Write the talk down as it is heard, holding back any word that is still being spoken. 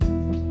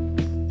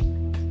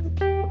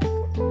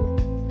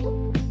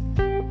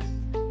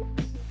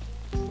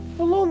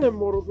Hello,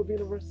 mortals of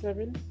Universe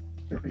 7.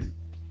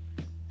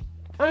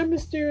 I'm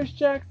Mysterious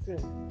Jackson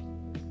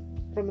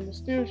from the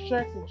Mysterious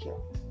Jackson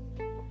Show.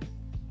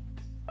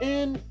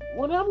 And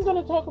what I'm going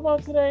to talk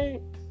about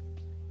today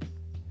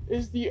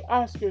is the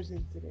Oscars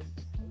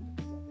incident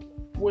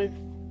with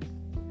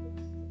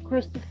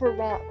Christopher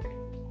Rock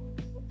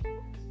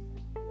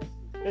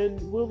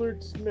and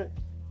Willard Smith.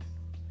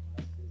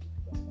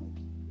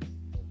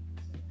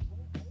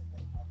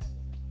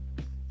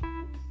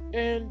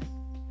 And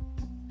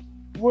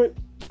what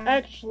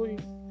actually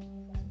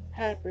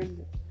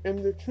happened and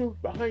the truth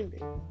behind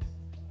it.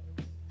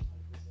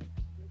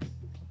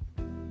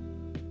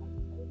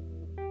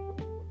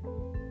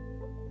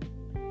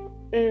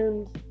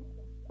 And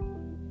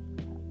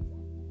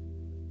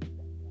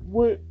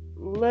what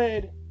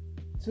led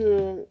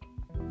to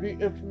the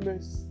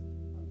infamous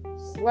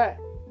slap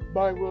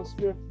by Will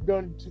Smith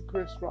done to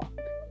Chris Rock.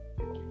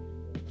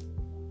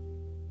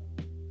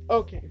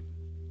 Okay,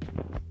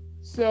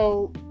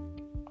 so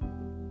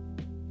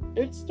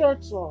it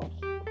starts off,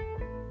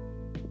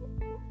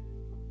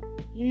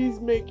 he's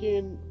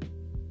making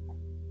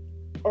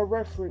a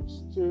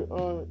reference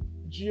to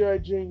G.I.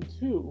 Jane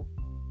 2,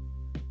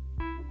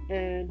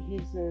 and he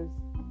says,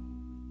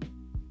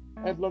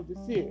 I'd love to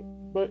see it.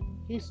 But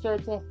he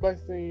starts off by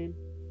saying,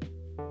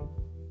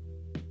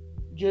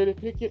 Jada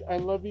Pinkett, I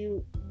love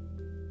you.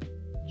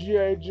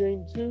 G.I.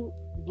 Jane 2,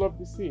 I'd love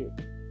to see it.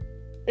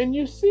 And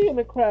you see in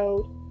the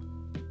crowd,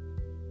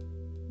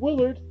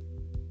 Willard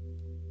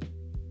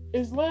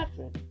is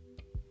laughing.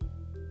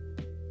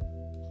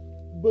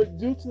 But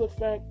due to the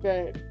fact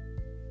that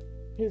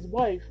his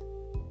wife,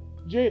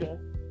 Jada,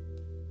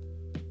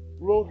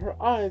 rolled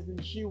her eyes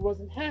and she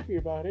wasn't happy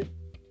about it,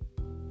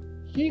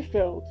 he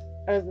felt,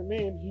 as a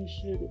man, he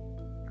should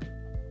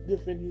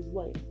defend his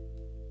wife.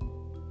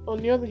 On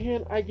the other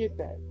hand, I get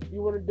that.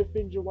 You want to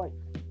defend your wife.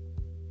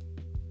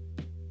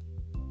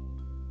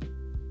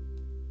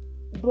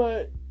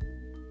 But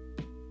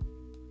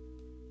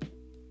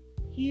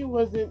he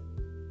wasn't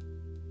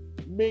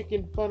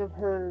making fun of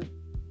her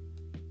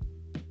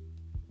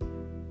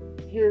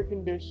hair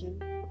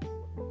condition.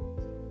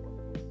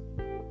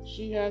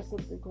 She has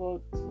something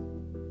called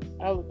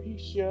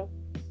alopecia,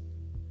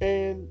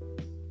 and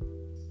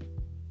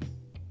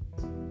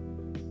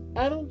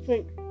I don't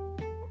think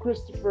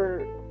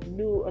Christopher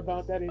knew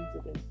about that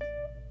incident.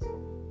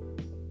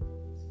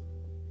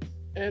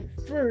 At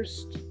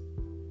first,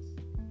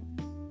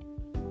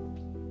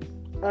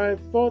 I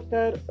thought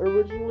that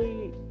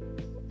originally,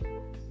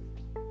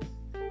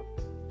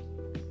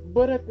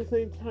 but at the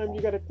same time,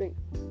 you gotta think,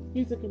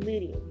 he's a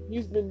comedian.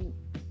 He's been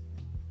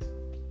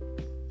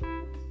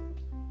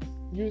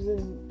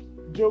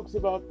using jokes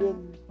about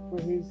them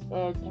for his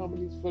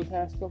comedies for the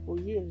past couple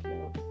of years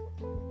now.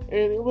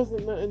 And it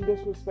wasn't nothing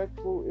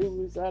disrespectful, it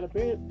was out of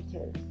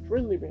banter,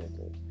 friendly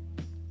banter.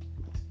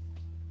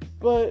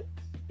 But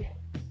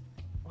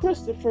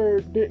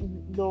Christopher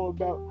didn't know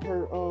about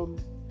her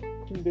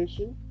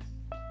condition.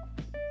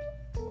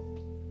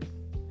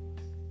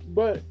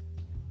 But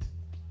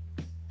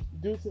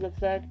due to the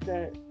fact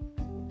that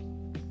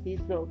he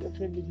felt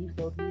offended, he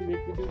felt he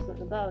needed to do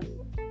something about it.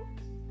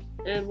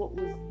 And what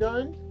was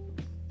done,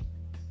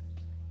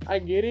 I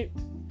get it.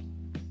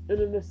 And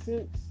in a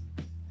sense,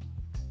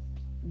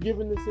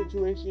 given the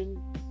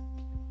situation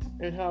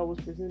and how it was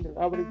presented,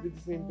 I would have did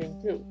the same thing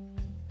too.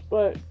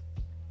 But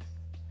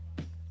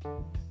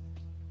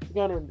you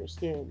gotta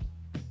understand,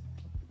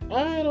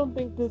 I don't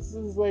think this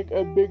is like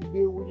a big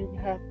deal where you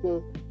have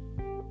to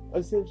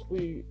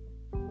essentially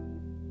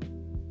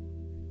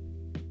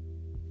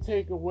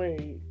take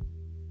away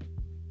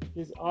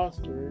his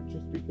Oscar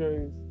just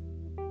because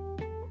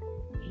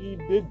he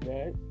did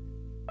that.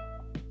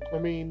 I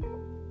mean,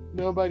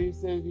 nobody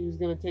said he was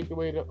gonna take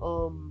away the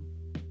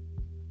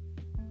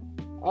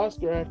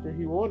Oscar after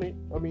he won it.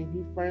 I mean,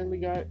 he finally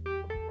got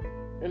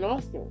an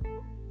Oscar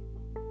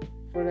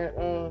for that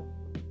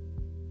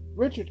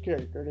Richard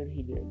character that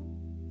he did,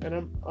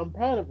 and I'm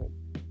proud of him.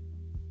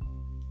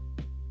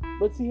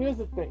 But see, here's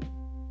the thing: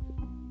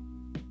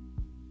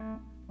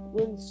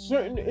 when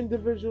certain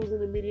individuals in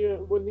the media,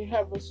 when they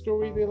have a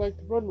story, they like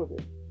to run with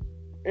it,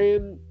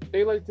 and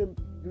they like to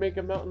make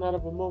a mountain out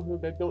of a molehill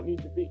that don't need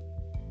to be.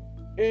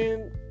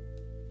 And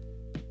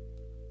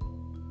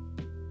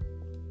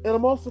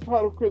I'm also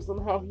proud of Chris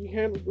on how he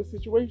handled the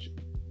situation.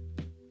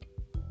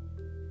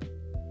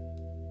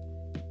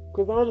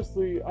 Because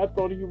honestly, I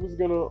thought he was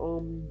gonna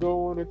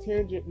go on a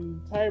tangent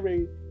and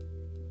tirade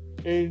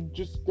and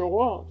just go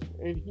off,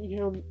 and he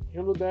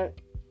handled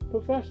that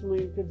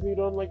professionally because he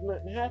don't like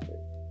nothing happen.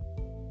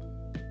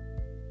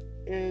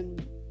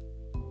 And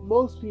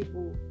most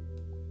people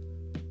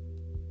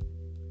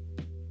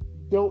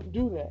don't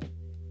do that.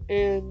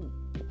 And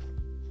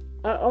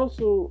I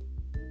also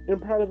am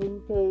proud of him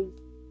because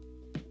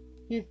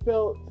he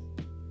felt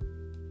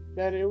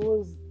that it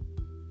was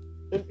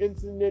an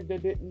incident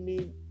that didn't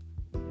need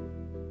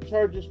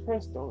charges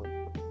pressed on.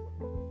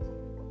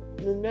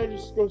 And that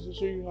just goes to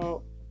show you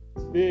how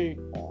big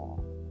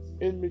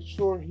and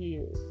mature he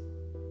is.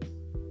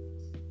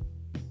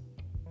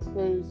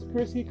 Because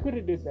Chris, he could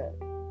have did that.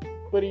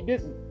 but he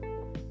didn't.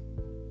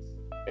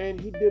 And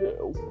he did a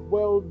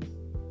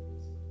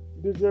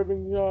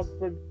well-deserving job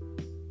for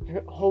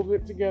holding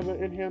it together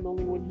and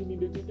handling what he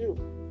needed to do.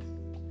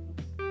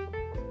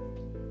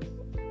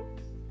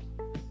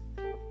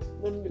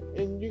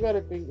 And you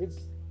gotta think, it's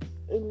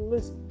a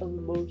list of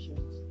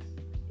emotions.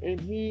 And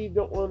he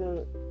don't want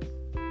to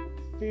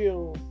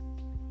feel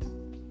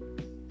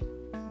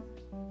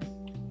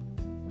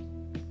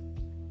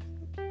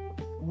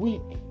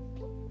weak,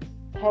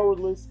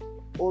 powerless,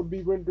 or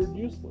be rendered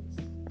useless.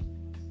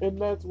 And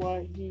that's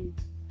why he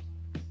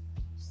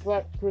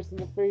slapped Chris in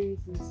the face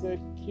and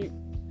said, keep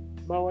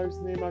my wife's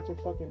name out your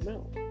fucking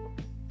mouth.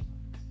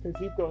 Because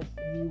he thought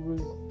he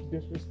was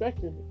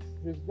disrespecting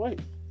his wife.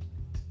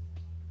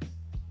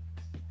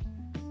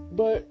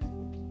 But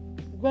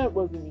that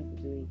wasn't need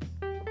to be.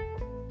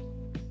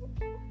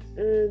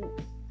 And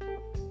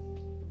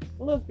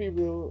let's be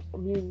real, I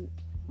mean,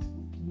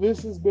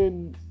 this has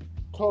been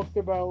talked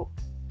about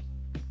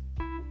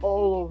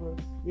all over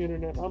the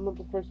internet. I'm not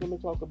the first one to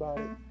talk about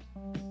it.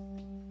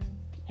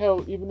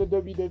 Hell, even the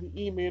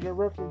WWE made a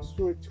reference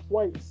to it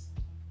twice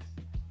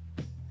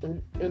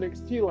in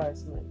NXT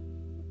last night.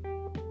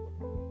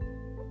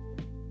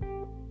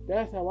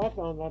 That's how I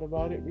found out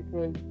about it,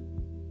 because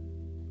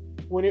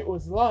when it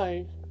was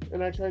live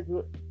and I tried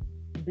to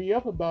be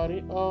up about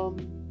it,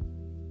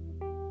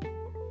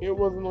 it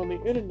wasn't on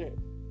the internet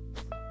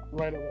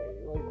right away.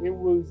 Like, it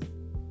was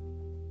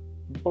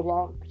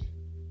blocked,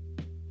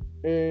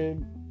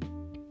 and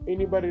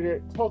anybody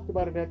that talked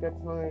about it at that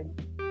time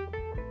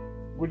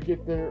would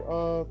get their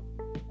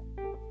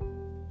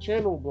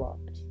channel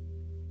blocked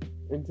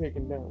and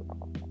taken down.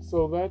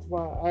 So that's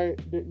why I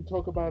didn't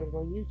talk about it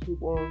on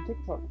YouTube or on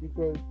TikTok,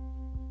 because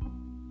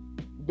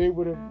they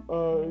would have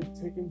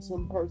taken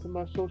some parts of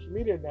my social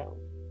media down,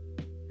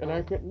 and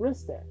I couldn't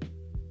risk that.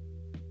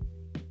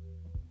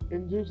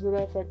 And due to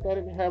that fact, I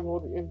didn't have all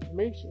the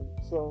information.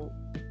 So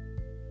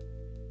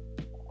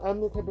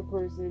I'm the type of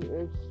person,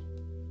 if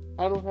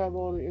I don't have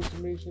all the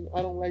information,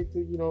 I don't like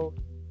to,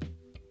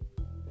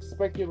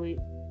 speculate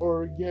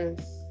or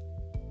guess,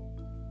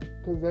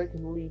 because that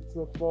can lead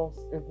to false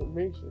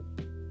information.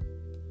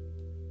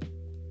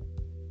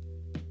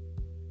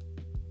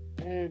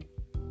 And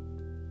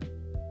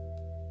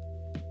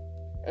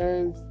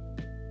as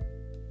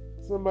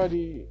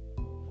somebody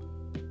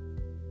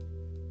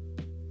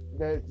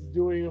that's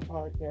doing a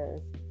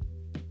podcast,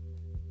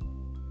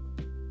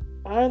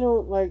 I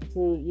don't like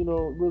to,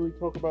 really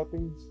talk about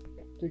things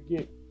to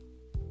get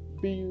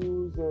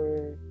views,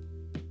 or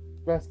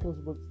that's because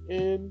of what's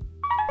in.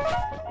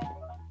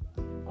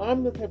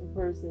 I'm the type of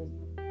person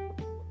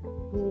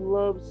who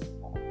loves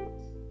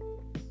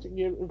to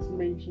give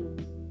information,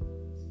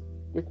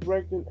 the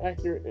correct and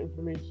accurate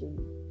information,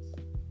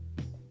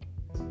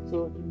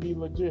 so it can be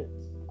legit.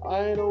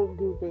 I don't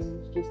do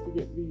things just to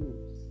get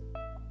views.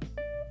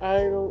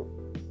 I don't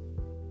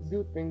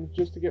do things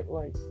just to get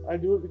likes. I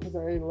do it because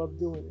I love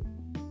doing it.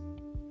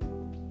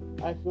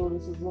 I feel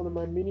this is one of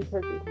my many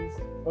purposes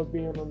of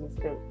being on this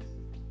earth.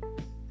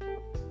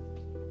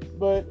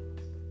 But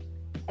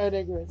I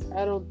digress.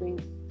 I don't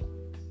think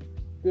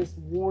this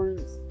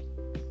warrants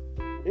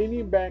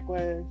any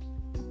backlash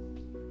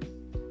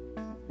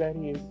that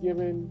he is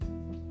given.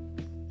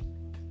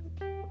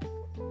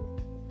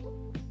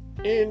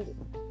 And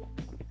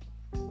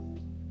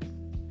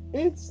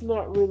it's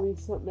not really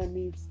something that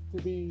needs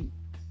to be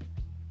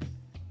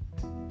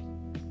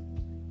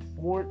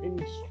warrant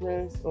any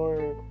stress,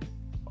 or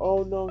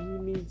oh no, he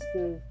needs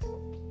to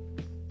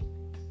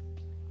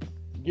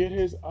get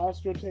his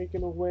Oscar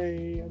taken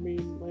away. I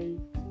mean,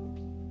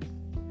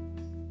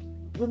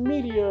 the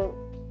media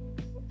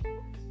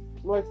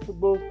likes to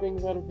blow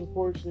things out of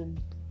proportion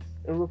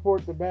and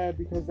report the bad,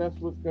 because that's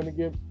what's going to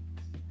get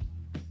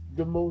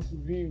the most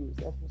views.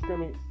 That's what's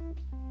going to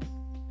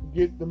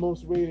get the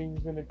most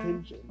ratings and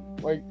attention.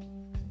 Like,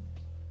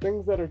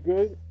 things that are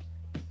good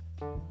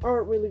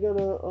aren't really going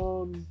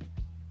to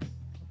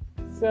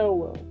sell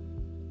well.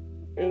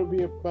 It'll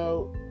be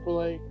about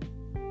for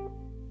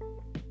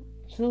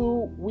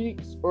 2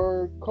 weeks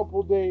or a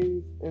couple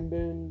days, and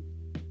then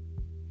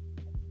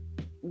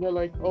they're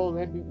like, oh,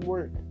 that didn't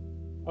work.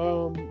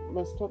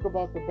 Let's talk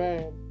about the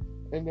bad.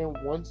 And then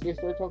once they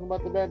start talking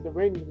about the bad, the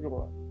ratings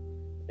go up.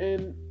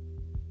 And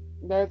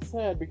that's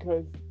sad,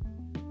 because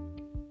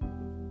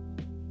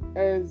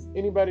as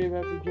anybody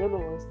that's a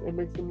journalist, it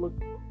makes them look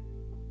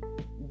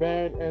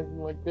bad, as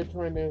in they're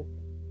trying to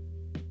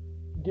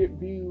get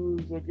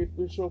views or get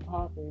the show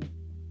popping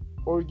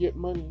or get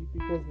money,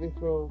 because they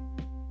feel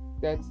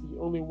that's the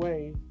only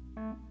way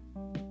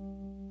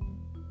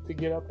to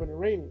get up in the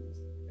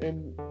ratings.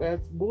 And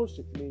that's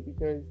bullshit to me,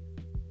 because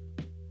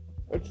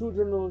a true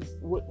journalist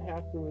wouldn't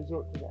have to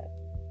resort to that.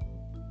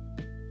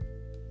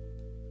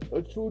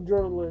 A true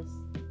journalist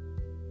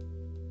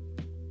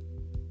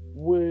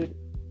would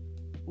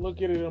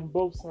look at it on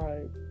both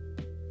sides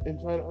and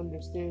try to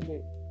understand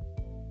it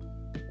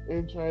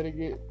and try to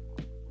get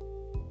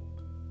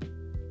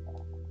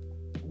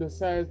the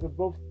sides of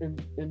both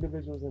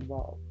individuals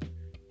involved.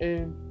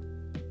 And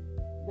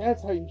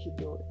that's how you should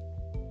do it.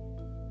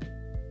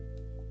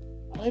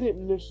 I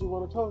didn't initially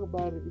want to talk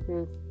about it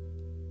because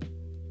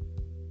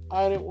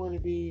I didn't want to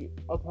be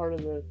a part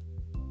of the,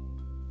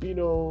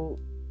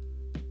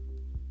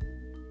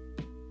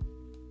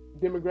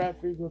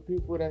 demographic of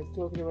people that's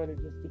talking about it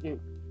just to get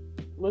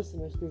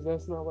listeners, because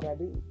that's not what I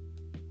do.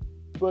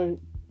 But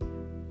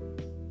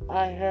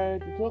I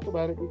had to talk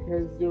about it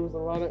because there was a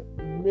lot of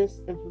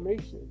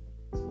misinformation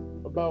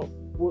about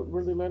what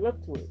really led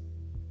up to it.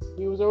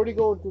 He was already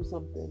going through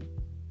something.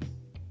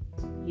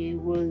 He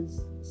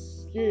was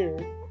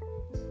scared,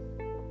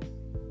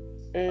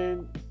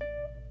 and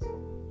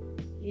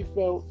he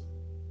felt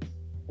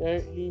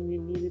that he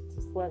needed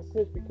to slap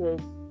Chris because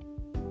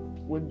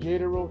when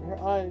Jada rolled her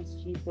eyes,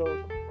 she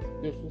felt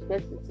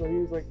disrespected. So he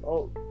was like,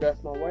 oh,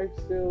 that's my wife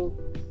still.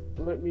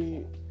 Let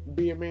me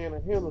be a man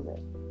and handle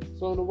that.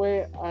 So in a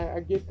way,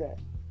 I get that.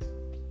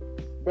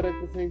 But at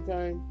the same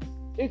time,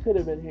 it could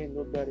have been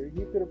handled better.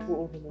 He could have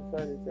pulled him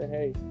aside and said,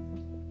 hey,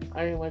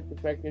 I ain't like the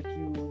fact that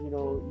you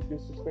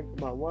disrespected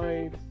my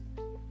wife.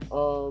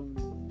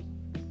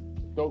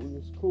 Thought it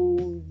was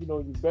cool.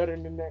 You're better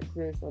than that,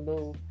 Chris. I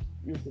know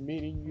you're a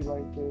comedian. You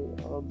like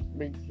to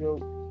make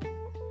jokes.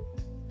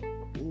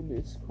 And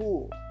it's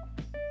cool.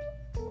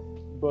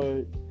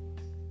 But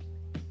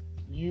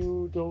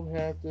you don't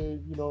have to,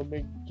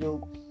 make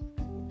jokes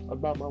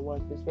about my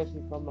wife, especially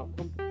if I'm not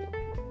comfortable.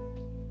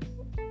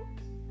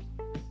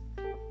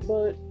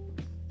 But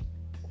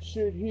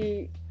should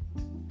he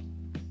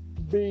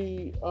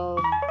be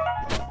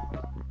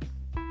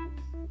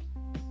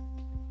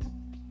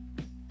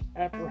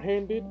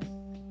apprehended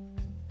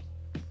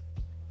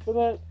for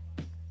that?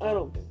 I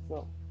don't think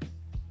so.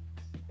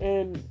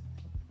 And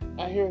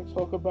I hear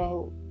talk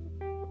about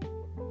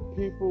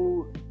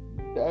people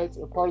that's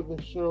a part of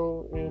the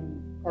show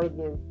and part of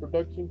the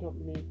production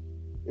company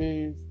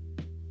is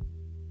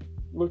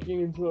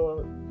looking into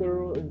a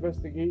thorough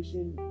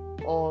investigation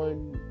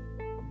on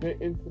the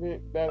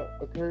incident that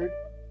occurred.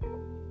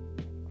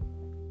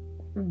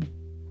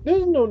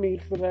 There's no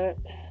need for that.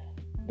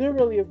 There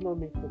really is no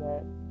need for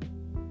that.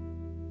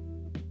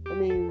 I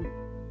mean,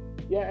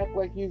 act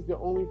like he's the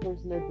only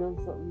person that done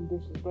something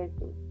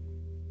disrespectful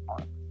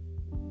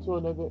to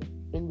another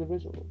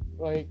individual.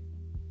 Like,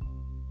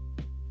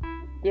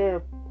 there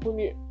are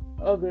plenty of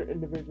other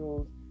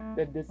individuals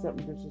that did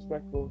something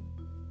disrespectful,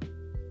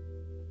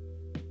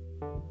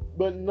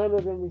 but none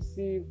of them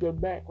received the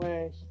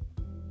backlash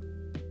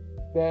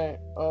that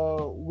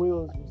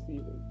Will is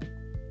receiving.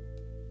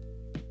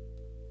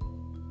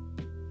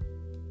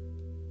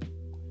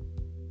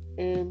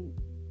 And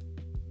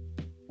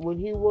when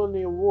he won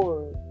the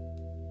award,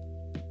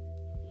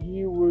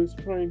 he was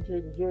crying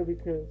tears of joy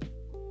because,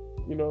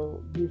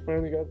 he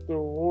finally got the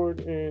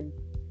award, and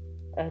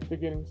after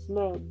getting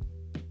snubbed,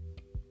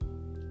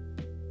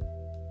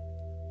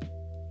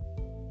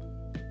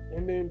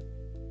 and then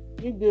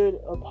he did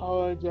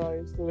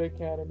apologize to the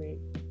Academy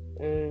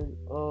and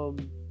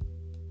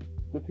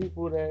the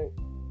people that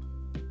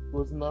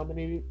was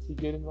nominated to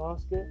get an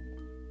Oscar.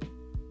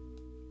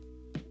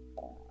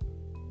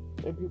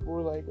 And people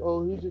were like,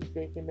 oh, he's just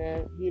faking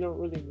that. He don't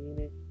really mean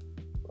it.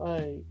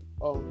 Like,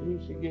 oh, he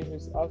should get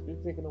his Oscar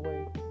taken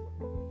away.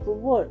 For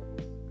what?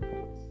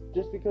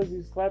 Just because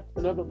he slapped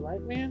another black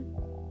man?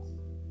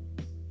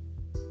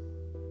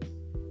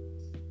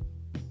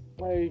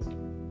 Like,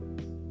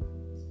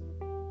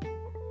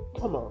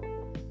 come on.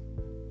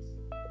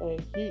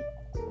 Like, he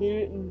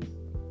didn't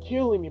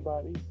kill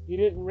anybody. He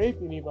didn't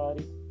rape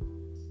anybody.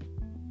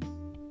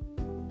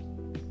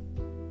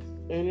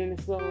 And then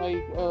it's not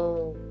like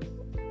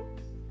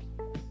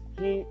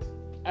he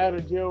out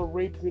of jail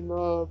raping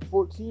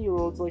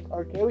 14-year-olds like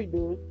R. Kelly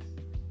did.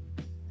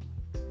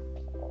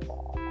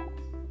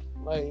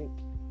 Like,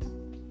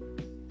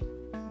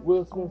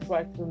 Will Smith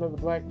slapped another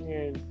black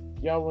man.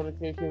 Y'all want to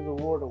take his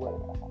award away.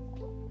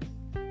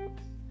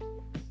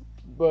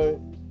 But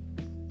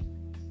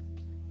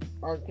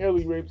R.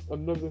 Kelly rapes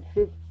another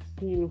 15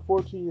 and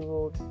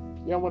 14-year-old.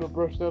 Y'all want to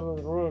brush that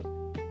under the rug.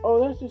 Oh,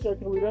 that's just R.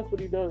 Kelly. That's what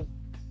he does.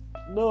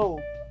 No,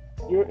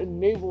 you're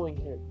enabling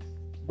him.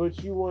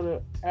 But you want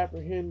to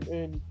apprehend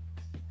and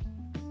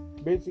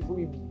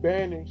basically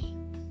banish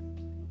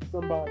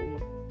somebody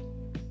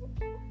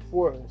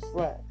for a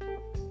slap.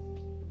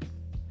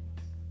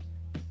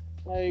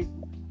 Like,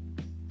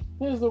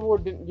 his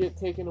award didn't get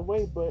taken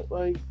away, but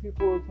like,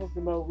 people were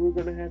talking about we're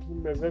gonna have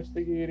him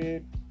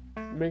investigated,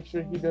 make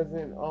sure he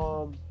doesn't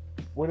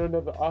win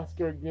another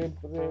Oscar again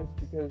for this,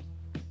 because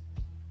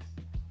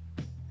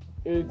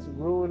it's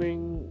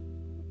ruining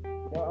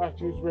the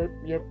actor's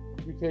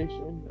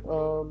reputation.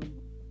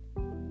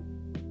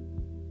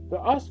 The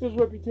Oscars'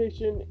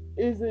 reputation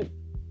isn't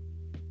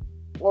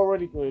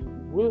already good.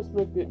 Will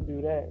Smith didn't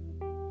do that.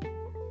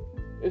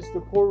 It's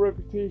the poor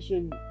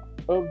reputation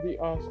of the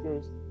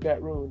Oscars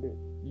that ruined it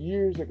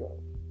years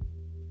ago.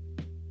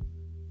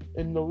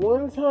 And the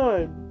one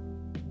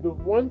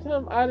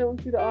time I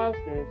didn't see the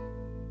Oscars,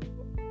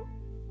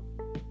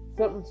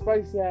 something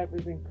spicy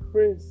happens and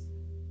Chris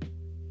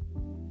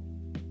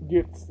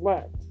gets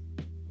slapped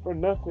for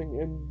nothing,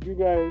 and you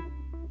guys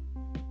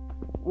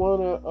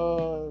wanna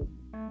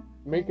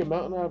make a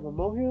mountain out of a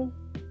molehill?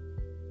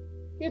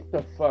 Get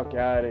the fuck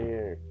out of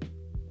here.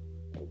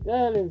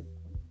 That is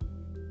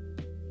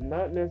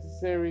not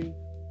necessary,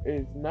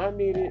 it's not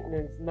needed, and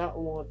it's not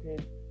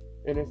wanted,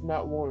 and it's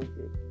not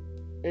warranted.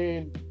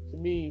 And to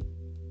me,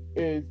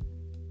 is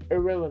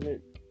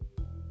irrelevant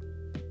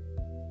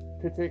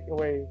to take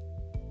away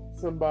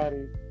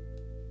somebody's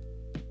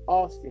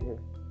Oscar,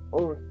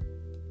 or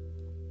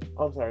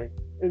I'm sorry,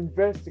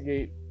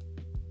 investigate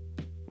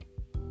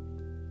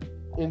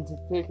into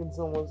taking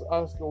someone's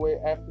Oscar away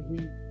after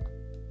he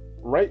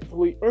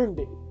rightfully earned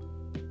it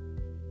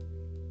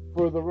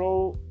for the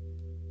role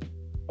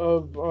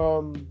of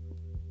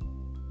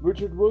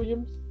Richard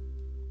Williams.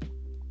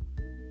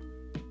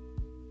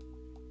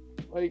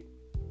 Like,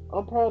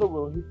 I'm proud of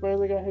Will. He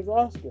finally got his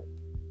Oscar.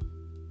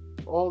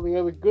 All the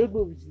other good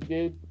movies he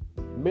did,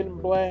 Men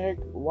in Black,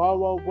 Wild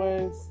Wild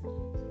West,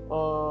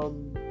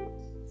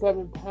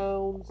 7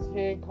 Pounds,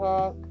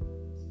 Hancock,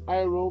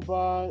 I,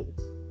 Robot,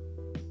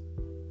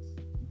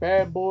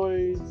 Bad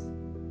Boys,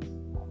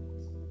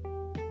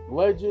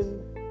 Legend,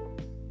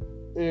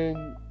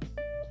 and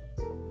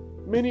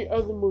many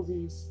other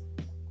movies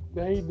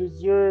that he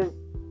deserved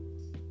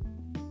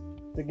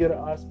to get an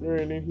Oscar,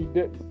 and then he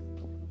didn't.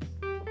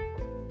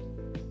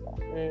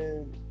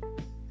 And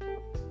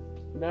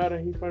now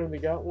that he finally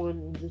got one,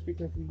 and just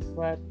because he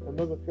slapped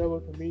another fellow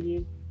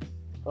comedian,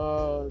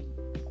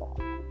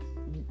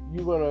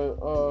 you wanna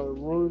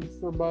ruin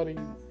somebody's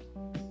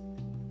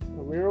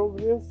career over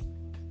this?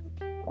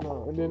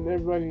 No. And then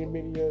everybody in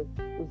the media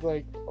was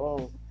like,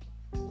 "Oh,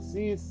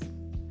 see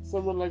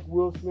someone like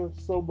Will Smith,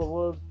 so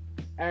beloved,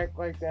 act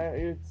like that.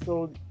 It's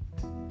so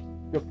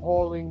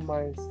appalling.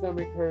 My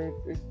stomach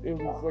hurts. It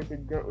was like a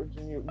gut,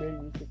 and it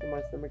made me sick in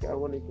my stomach. I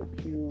wanted to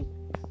puke.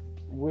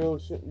 Will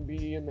shouldn't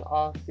be in the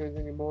Oscars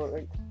anymore."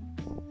 Like,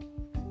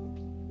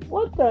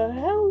 what the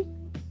hell?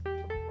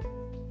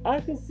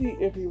 I can see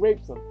if he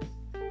raped someone.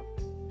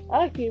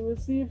 I can even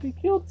see if he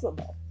killed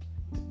somebody.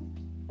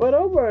 But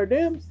over a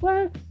damn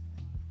slap?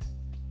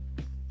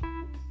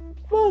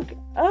 Fuck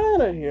out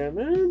of here,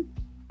 man.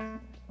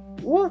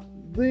 What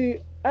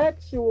the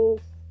actual,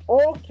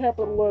 all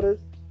capital letters,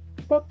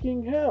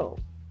 fucking hell?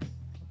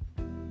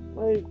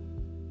 Like,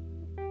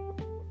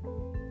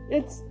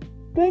 it's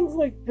things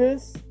like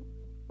this,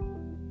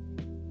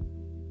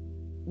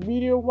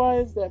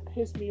 media-wise, that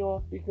piss me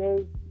off,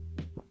 because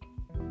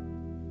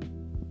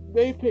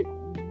they pick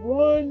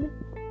one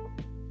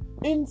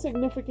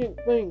insignificant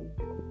thing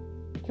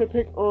to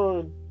pick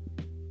on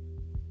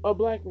a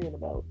black man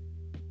about.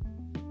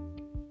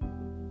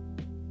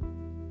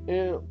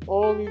 And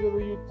all these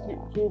other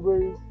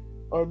YouTubers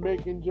are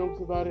making jokes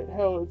about it.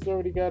 Hell, it's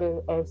already got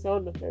a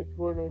sound effect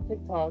for it on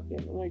TikTok.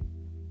 And I'm like,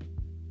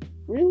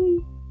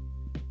 really?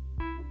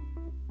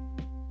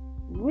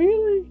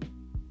 Really?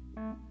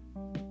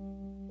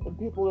 And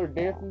people are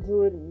dancing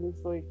to it, and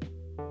it's like,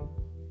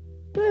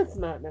 that's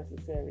not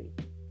necessary.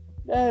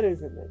 That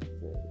isn't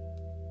necessary.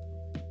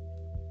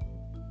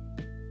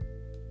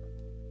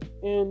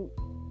 And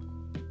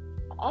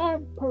I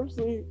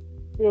personally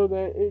feel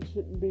that it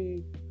shouldn't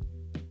be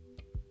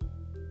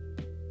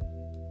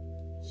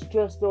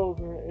stressed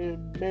over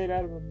and made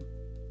out of a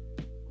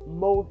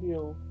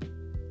molehill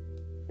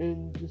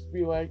and just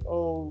be like,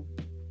 oh,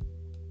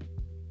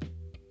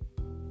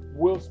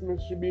 Will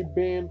Smith should be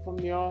banned from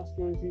the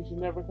Oscars, he should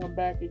never come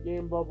back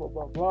again, blah blah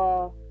blah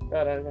blah,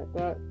 da da da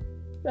da.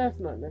 That's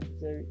not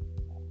necessary.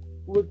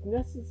 What's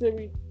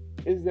necessary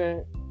is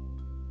that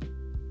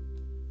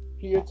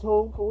he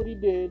atoned for what he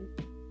did,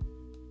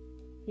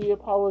 he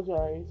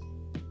apologized,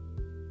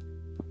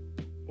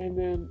 and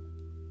then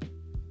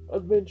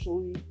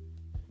eventually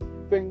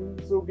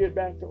things will get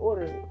back to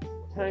order.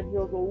 Time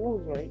heals all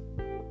wounds, right?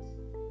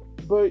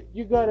 But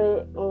you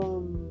gotta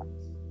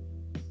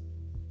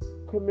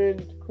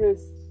commend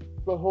Chris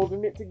for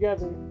holding it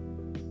together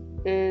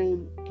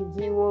and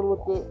continue on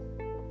with the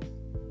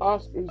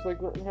Oscars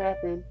like nothing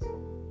happened,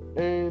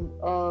 and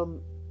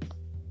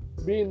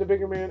being the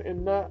bigger man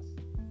and not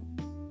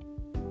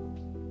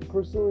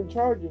pursuing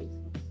charges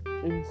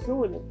and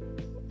suing it.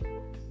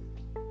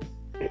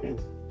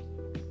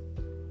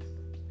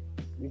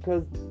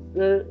 Because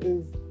there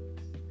is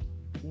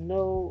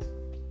no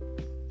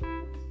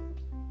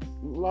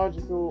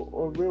logical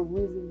or real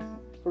reason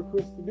for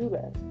Chris to do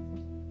that.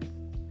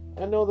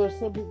 I know there's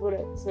some people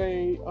that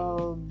say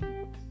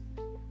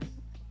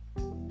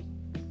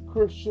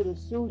Chris should have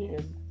sued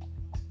him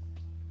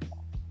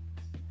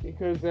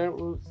because that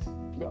was,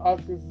 the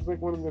Oscars is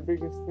like one of the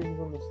biggest things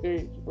on the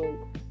stage. But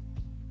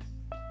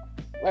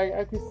like,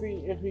 I could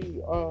see if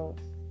he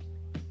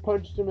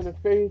punched him in the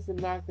face and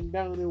knocked him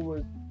down and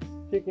was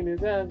kicking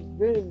his ass,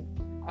 then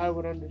I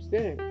would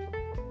understand.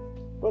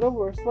 But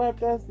over a slap,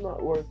 that's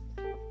not worth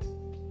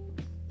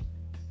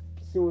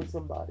suing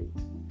somebody.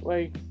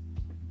 Like,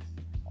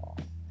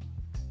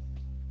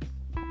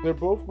 they're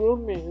both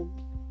grown men,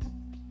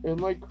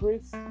 and like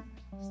Chris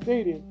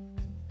stated,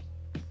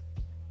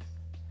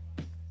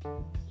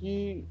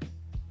 he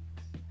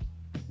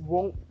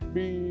won't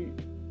be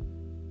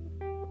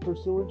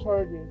pursuing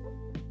charges.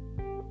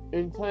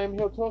 In time,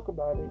 he'll talk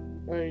about it.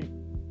 Like,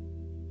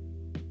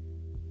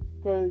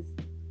 because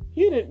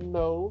he didn't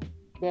know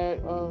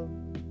that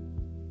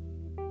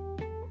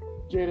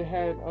Jada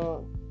had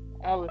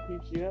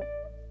alopecia.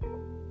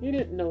 He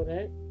didn't know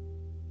that.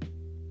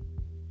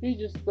 He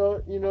just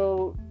thought, she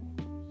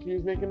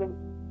was making a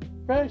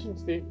fashion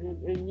statement,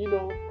 and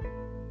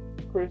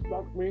Chris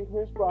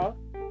Rock,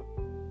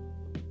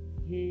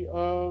 he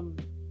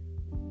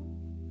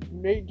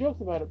made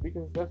jokes about it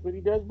because that's what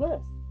he does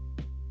best.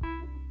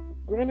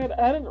 Granted,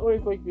 I didn't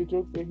always like the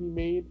jokes that he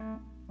made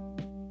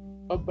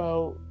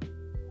about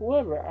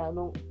whoever. I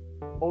don't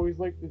always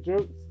like the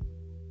jokes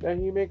that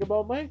he make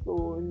about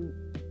Michael and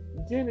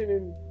Janet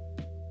and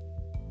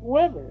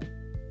whoever.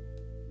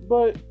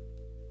 But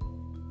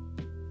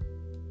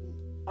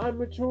I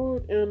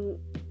matured and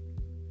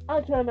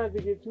I try not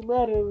to get too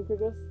mad at him because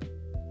that's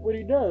what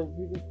he does.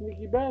 He's a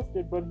sneaky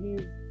bastard, but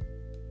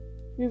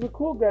he's a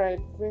cool guy at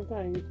the same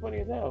time. He's funny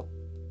as hell.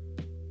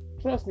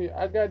 Trust me,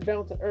 I got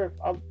down to earth.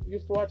 I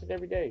used to watch it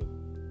every day.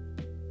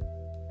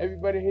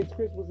 Everybody Hates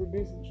Chris was a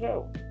decent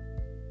show.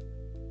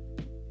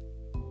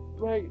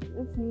 Like,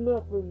 it's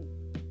nothing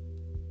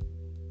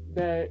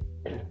that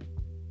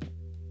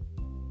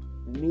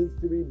needs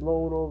to be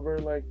blown over,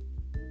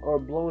 or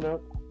blown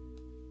up.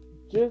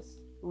 Just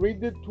read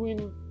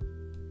between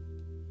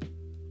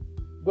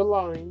the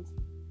lines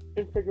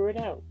and figure it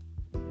out.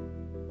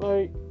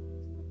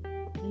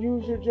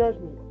 Use your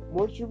judgment.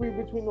 Once you read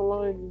between the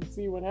lines and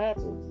see what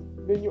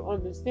happens, then you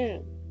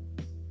understand.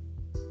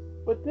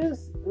 But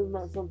this is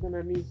not something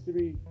that needs to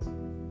be,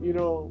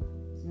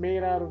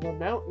 made out of a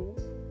mountain.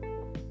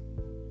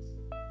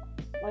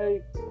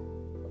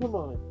 Come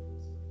on.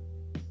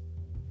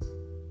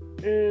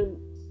 And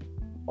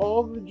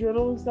all the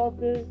journalists out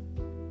there,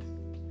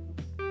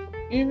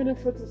 even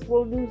if it's a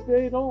slow news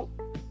day, don't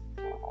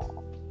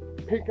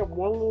pick up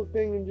one little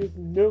thing and just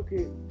milk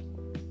it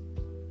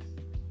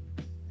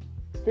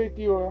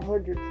 50 or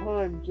 100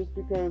 times just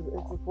because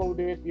it's a slow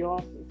day at the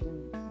office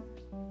and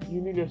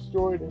you need a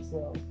story to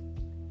sell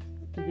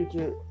to get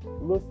your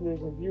listeners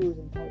and viewers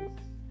in place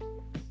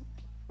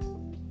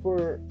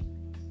for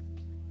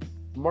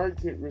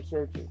market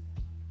researching.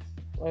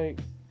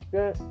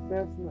 That's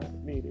not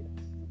needed.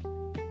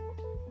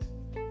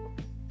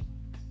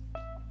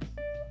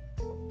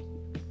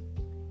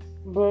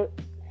 But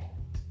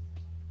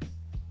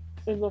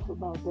enough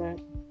about that.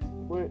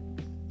 But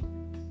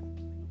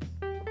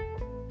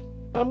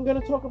I'm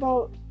gonna talk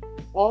about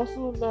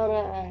also, now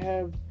that I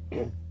have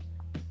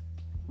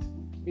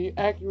the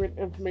accurate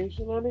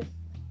information on it,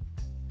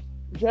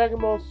 Dragon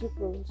Ball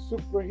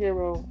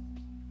Superhero,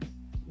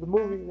 the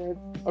movie that's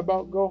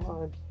about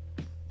Gohan,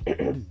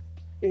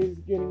 is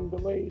getting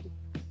delayed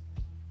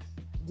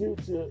due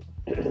to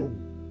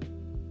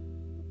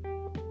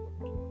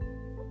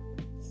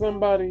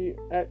somebody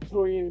at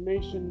Toei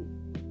Animation,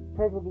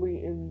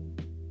 probably in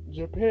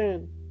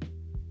Japan,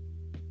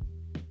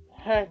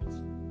 hacked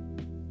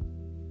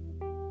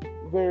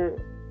their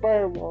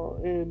firewall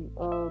and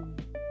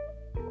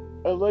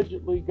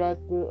allegedly got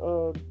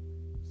the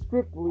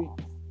script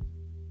leaked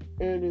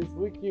and is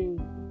leaking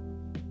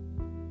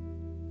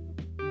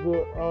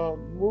the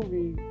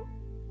movie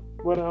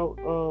without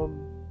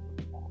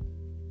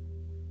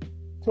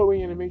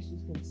Toei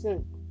Animation's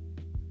consent,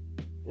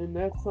 and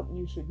that's something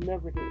you should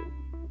never do.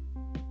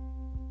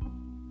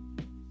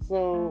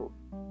 So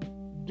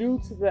due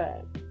to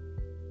that,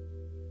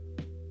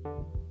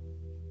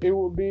 it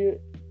will be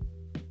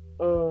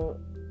a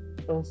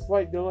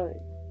slight delay.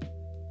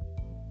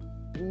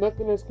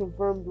 Nothing is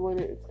confirmed when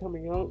it's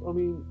coming out. I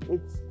mean,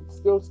 it's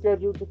still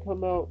scheduled to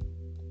come out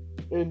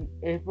in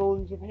April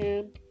in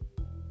Japan,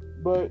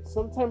 but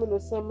sometime in the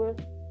summer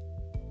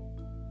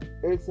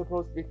it's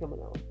supposed to be coming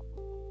out.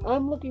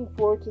 I'm looking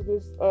forward to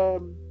this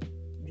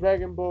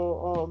Dragon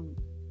Ball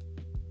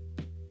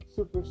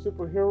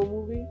superhero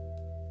movie,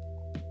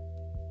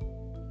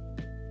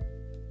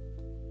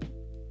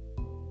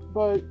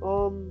 but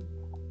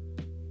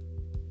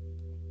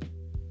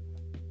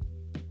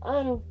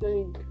I don't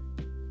think,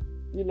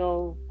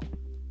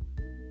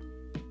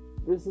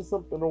 this is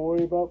something to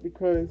worry about,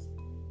 because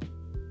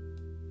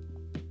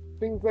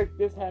things like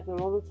this happen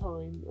all the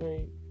time.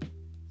 Right?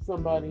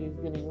 Somebody is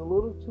getting a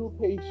little too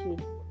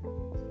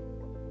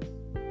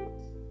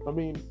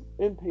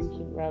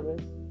impatient rather,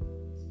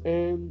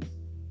 and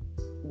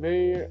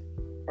they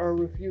are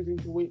refusing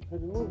to wait for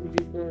the movie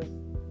because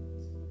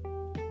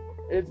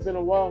it's been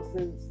a while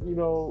since,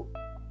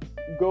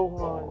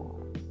 Gohan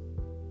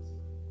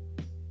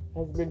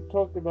has been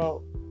talked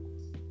about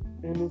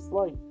in this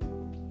light.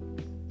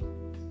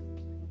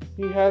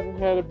 He hasn't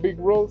had a big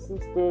role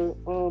since the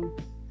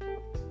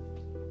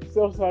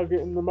Cell Saga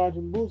and the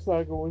Majin Buu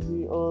Saga, when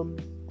he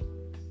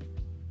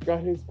got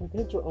his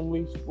potential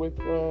unleashed with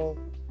the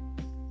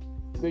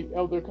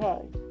Elder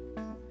Kai.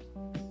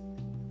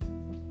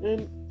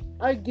 And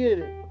I get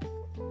it,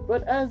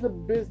 but as a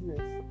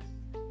business,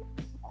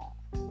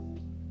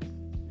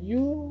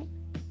 you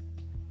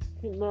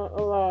cannot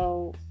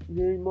allow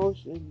your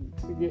emotions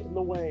to get in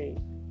the way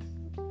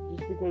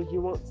just because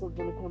you want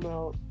something to come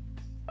out.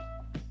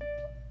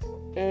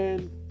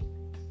 And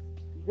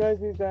You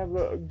guys need to have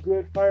a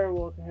good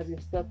firewall to have your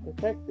stuff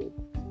protected,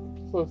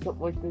 so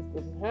something like this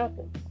doesn't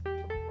happen.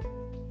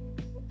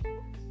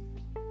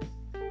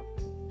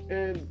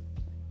 And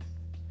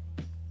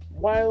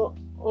while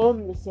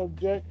on the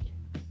subject,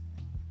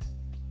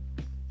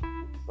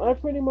 I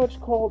pretty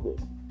much called it.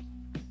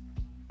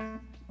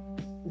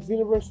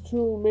 Xenoverse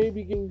 2 may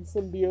be getting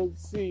some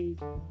DLC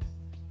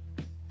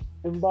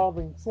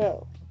involving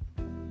Cell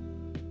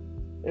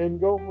and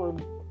Gohan,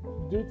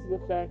 due to the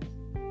fact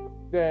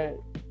that,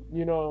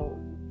 you know,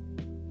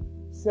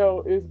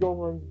 Cell is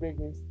Gohan's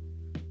biggest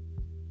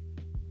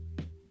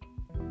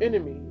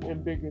enemy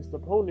and biggest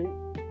opponent.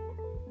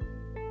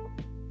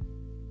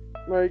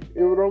 Like,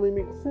 it would only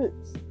make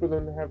sense for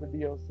them to have a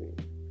DLC.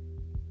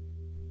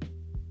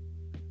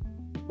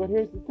 But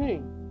here's the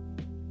thing.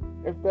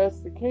 If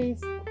that's the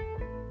case,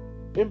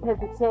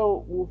 Imperfect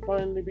Cell will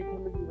finally be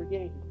coming to the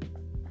game.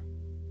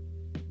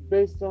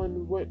 Based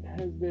on what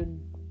has been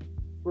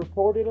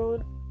reported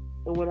on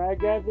and what I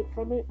gathered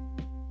from it,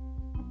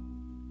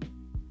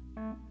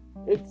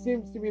 it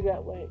seems to be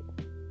that way.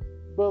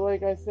 But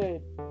like I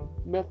said,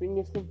 nothing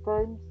is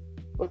confirmed,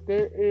 but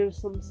there is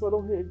some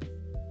subtle hints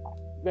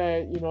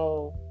that, you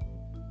know,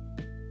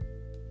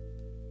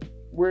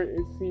 where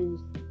it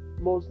seems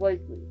most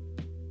likely,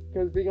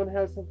 because they're gonna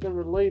have something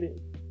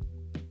related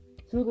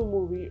to the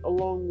movie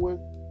along with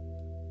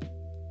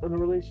in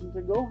relation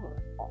to Gohan.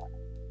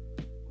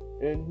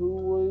 And who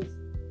was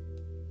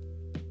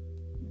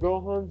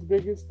Gohan's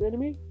biggest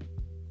enemy?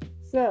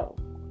 Cell.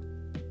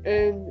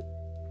 And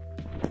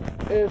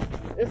if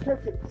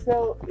Imperfect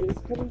Cell is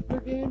coming to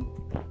the game,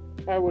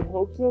 I would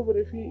hope so, but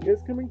if he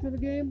is coming to the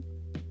game,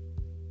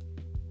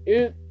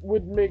 it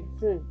would make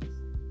sense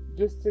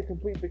just to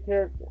complete the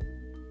character.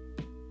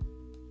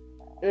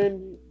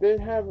 And they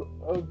have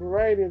a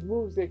variety of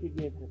moves they could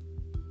give him.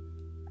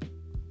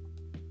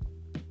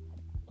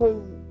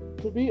 Because,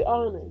 to be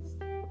honest,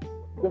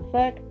 the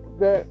fact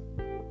that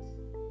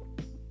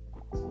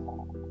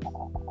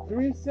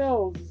 3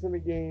 cells is in the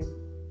game,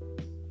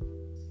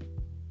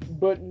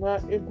 but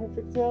not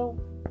Imperfect Cell,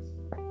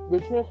 the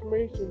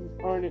transformations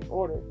aren't in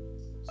order.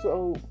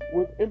 So,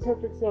 with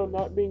Imperfect Cell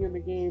not being in the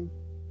game,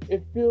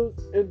 it feels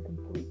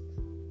incomplete.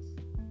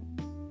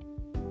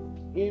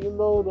 Even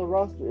though the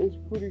roster is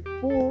pretty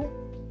full,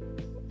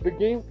 the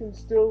game can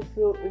still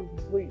feel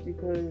incomplete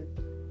because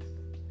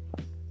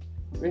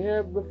they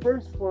have the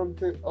first form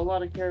to a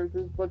lot of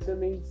characters, but then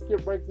they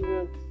skip right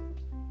to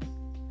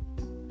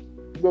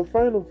the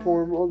final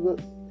form, or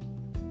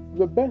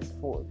the best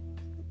form.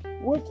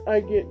 Which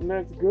I get, and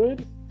that's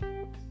good,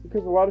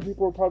 because a lot of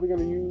people are probably going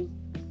to use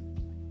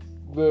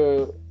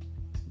the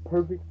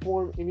perfect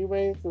form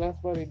anyway, so that's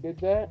why they did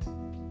that.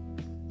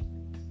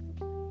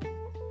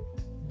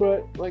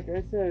 But, like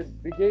I said,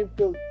 the game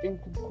feels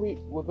incomplete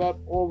without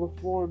all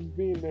the forms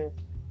being there.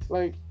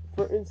 Like,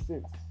 for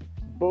instance,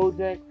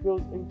 Bojack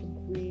feels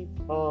incomplete,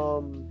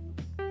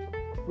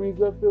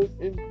 Frieza feels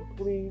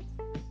incomplete,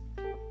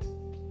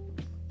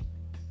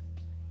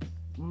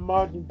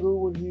 Majin Buu,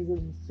 when he's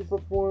in super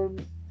form,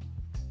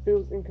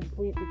 feels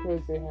incomplete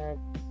because they have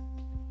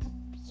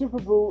Super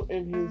Buu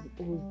in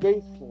his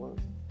base form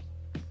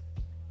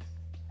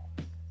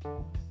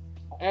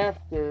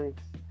after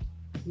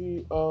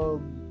he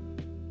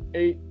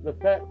ate the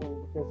Fat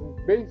Buu, because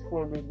his base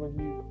form is when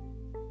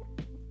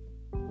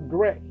he's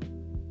gray.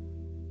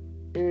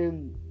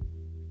 And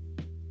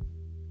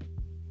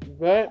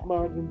that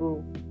Majin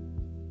Buu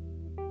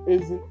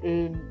isn't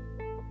in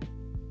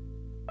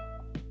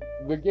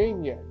the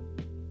game yet.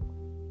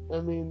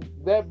 I mean,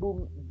 that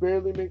Buu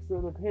barely makes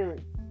an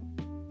appearance.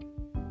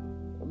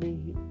 I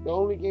mean, the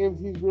only games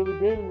he's really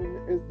been in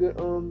is the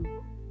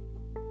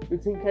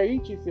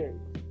Tenkaichi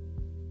series.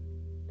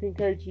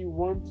 Tenkaichi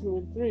 1, 2,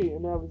 and 3,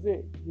 and that was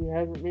it. He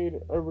hasn't made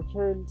a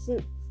return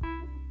since.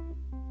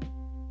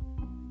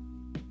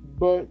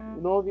 But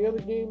in all the other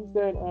games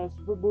that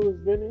Super Buu has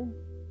been in,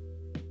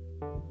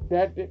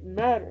 that didn't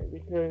matter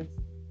because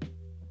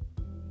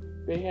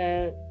they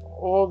had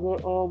all the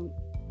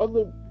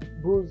other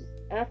Boos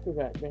after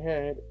that. They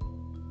had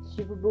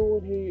Super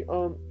Buu when he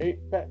ate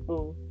Fat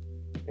Buu,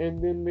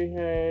 and then they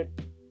had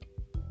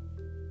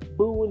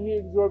Buu when he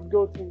absorbed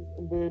Goten,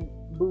 and then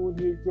Buu when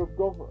he absorbed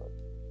Gohan.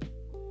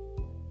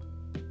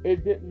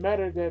 It didn't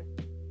matter that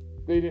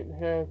they didn't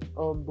have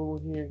Buu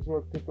when he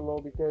absorbed Piccolo,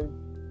 because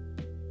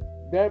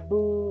that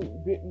Buu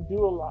didn't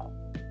do a lot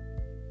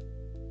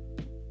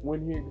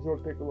when he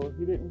absorbed Piccolo.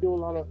 He didn't do a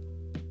lot of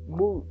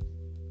moves.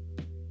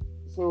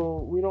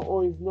 So we don't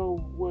always know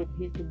what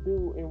he can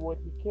do and what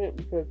he can't,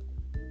 because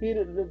he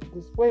didn't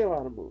display a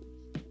lot of moves.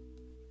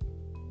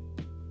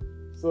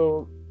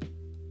 So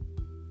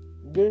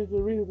there's a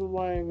reason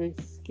why they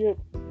skip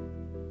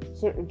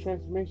certain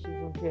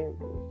transformations on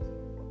characters.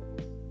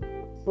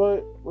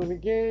 But when a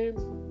game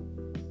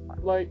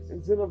like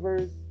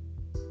Xenoverse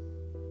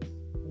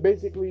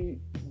basically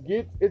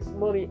gets its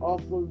money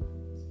off of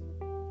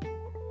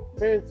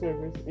fan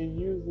service and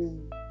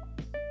using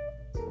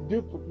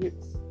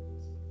duplicates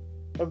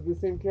of the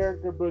same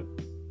character, but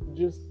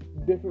just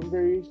different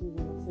variations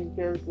of the same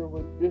character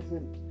with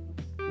different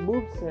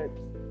movesets,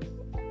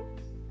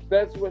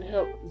 that's what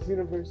helped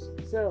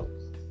Xenoverse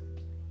sales.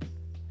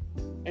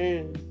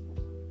 And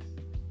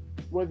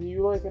whether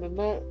you like it or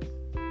not,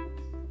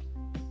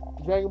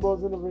 Dragon Ball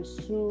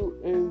Xenoverse 2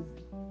 is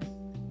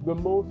the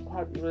most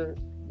popular,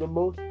 the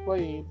most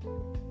played,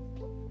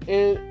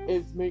 and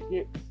it's make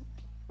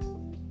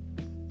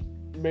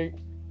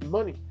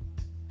money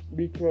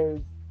because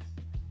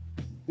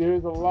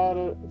there's a lot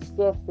of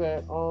stuff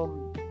that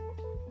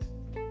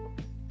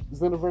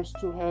Xenoverse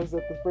 2 has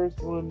that the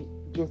first one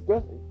just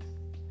doesn't.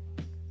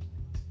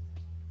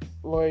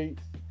 Like,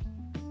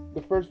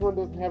 the first one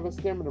doesn't have a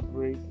stamina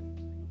break.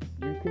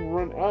 You can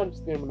run out of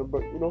stamina,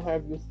 but you don't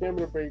have the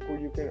stamina break where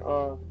you can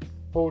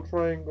hold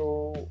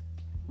triangle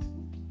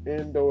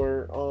and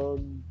or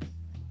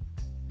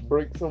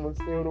break someone's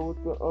stamina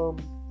with the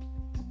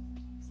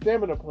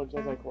stamina punch,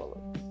 as I call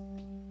it.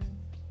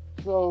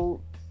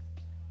 So,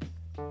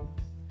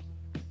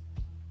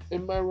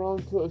 am I wrong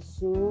to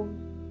assume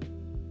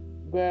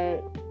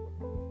that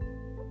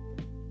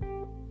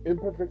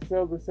Imperfect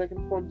Cell, the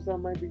second form cell,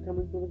 might be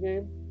coming to the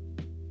game?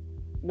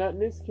 Not in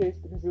this case,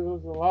 because there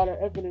was a lot of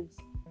evidence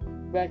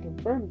that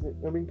confirms it.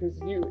 I mean, because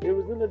it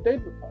was in the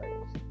data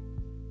files.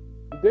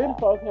 The data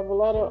files have a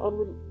lot of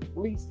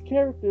unreleased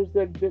characters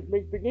that didn't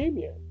make the game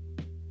yet,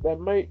 that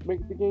might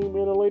make the game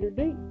at a later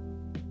date.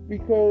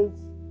 Because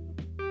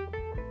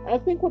I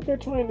think what they're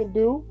trying to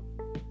do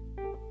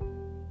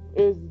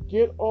is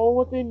get all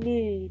what they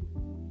need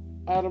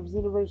out of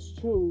Xenoverse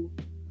 2,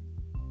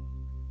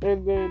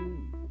 and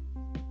then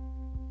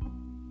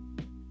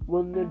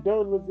when they're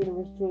done with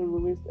Xenoverse 2 and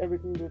released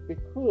everything that they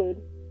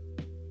could,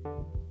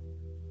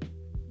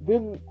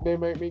 then they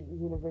might make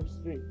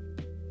Xenoverse 3.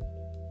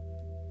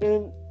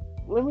 And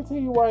let me tell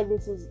you why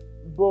this is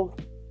both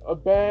a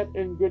bad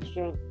and good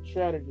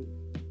strategy.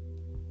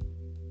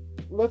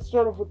 Let's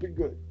start off with the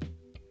good.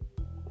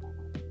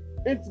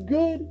 It's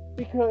good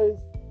because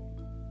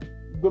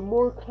the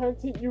more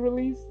content you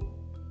release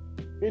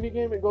in a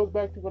game, it goes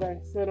back to what I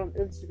said on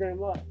Instagram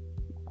Live.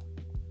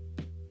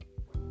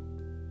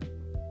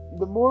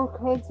 The more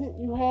content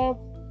you have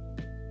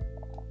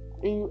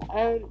and you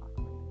add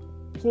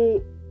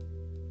to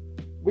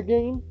the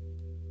game,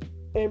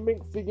 it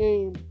makes the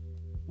game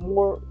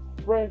more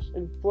fresh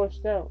and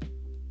fleshed out.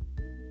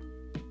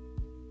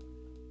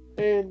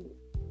 And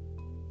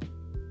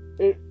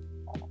it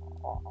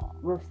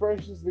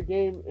refreshes the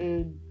game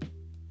and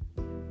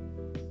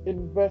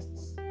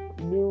invests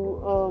new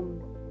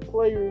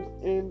players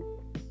and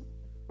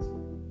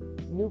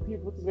new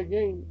people to the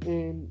game,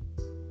 and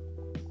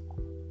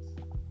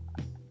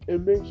it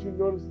makes you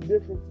notice the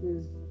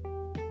differences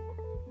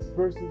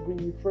versus when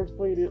you first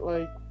played it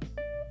like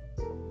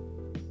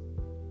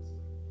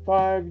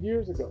 5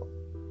 years ago.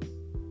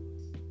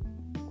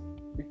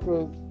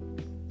 Because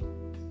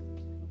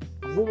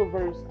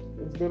Xenoverse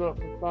has been out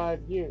for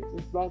 5 years.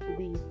 It's about to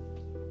be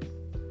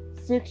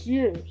 6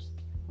 years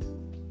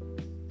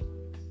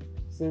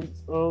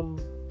since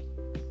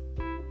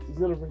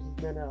Xenoverse has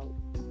been out.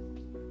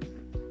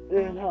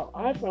 And how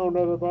I found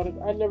out about it,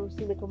 I'd never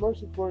seen a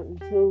commercial for it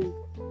until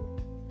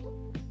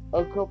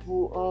a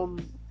couple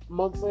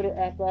months later,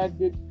 after I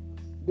did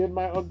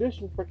my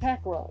audition for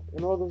Kakarot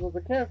and all those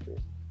other characters.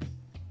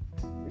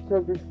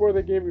 Because before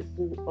they gave it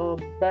to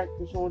back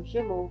to Sean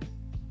Schemmel,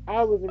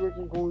 I was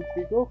originally going to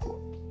be Goku.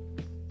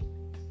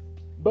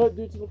 But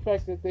due to the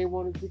fact that they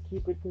wanted to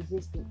keep it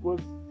consistent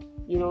with,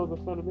 the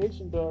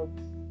Funimation dub,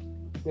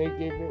 they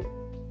gave it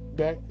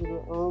back to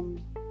the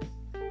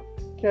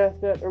cast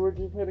that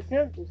originally played the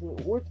characters,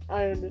 which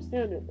I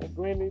understand it. But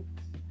granted,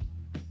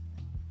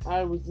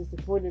 I was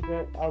disappointed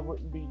that I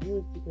wouldn't be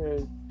used,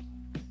 because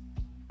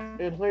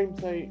in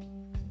hindsight,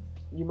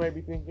 you might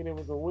be thinking it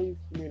was a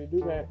waste for me to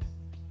do that.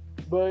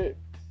 But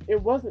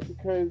it wasn't,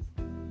 because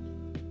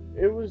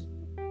it was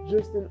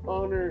just an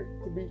honor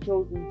to be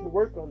chosen to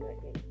work on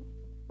that game.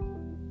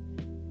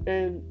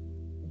 And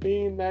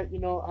being that,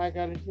 I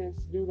got a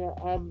chance to do that,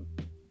 I'm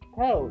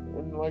proud.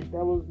 And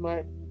that was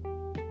my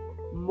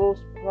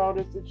most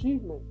proudest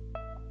achievement.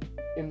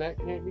 And that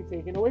can't be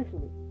taken away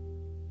from me.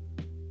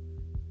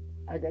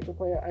 I got to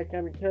play an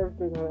iconic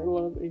character that I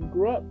loved and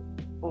grew up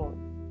on.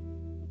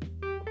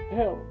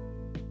 Hell,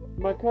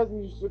 my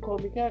cousin used to call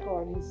me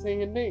Kakarot, his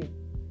singing name.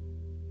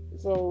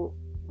 So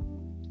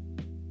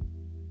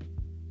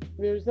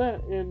there's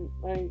that, and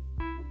it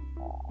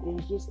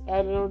was just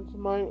added on to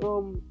my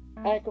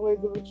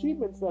accolades of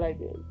achievements that I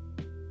did.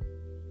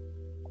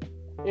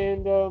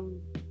 And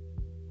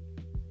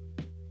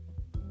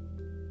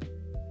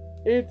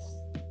it's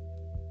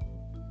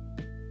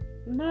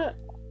not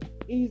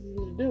easy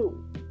to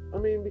do. I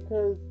mean,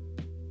 because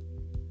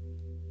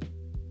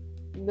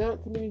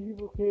not too many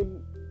people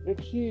can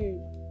achieve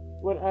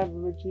what I've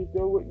achieved,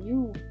 or what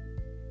you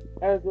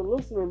as a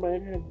listener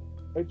might have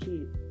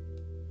achieved,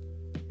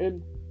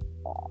 and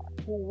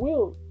who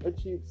will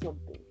achieve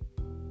something.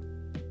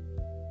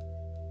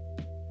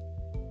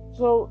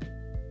 So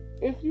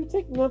if you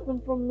take nothing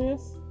from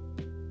this,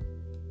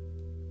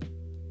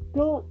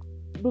 don't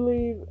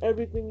believe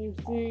everything you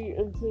see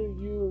until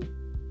you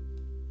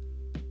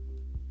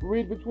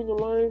read between the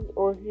lines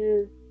or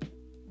hear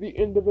the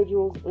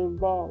individuals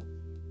involved.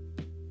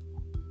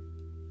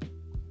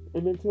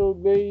 And until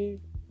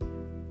they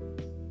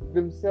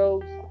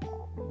themselves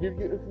give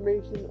you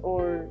information,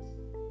 or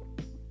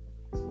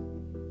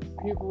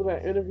people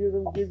that interview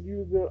them give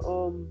you the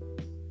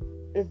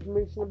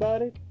information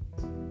about it,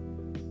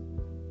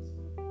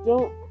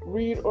 don't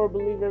read or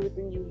believe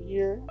everything you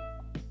hear.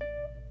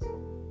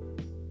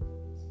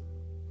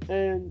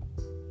 And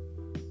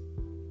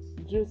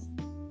just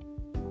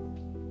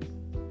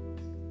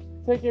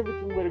take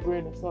everything with a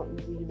grain of salt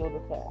until you know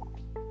the facts.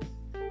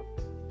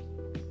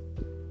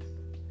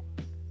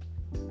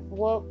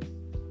 Well,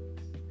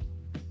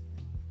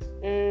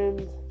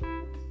 and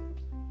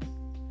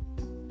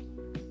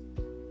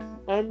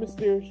I'm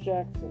Mysterious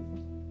Jackson,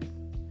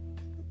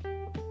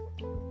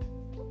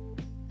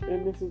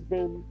 and this has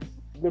been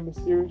the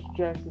Mysterious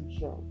Jackson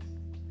Show.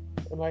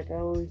 And like I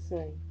always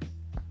say,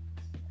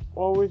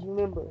 always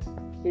remember,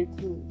 stay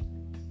tuned,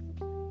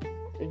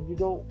 and you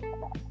don't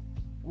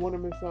want to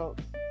miss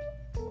out,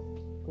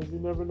 because you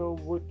never know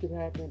what could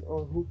happen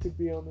or who could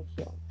be on the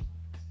show.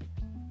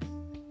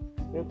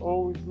 And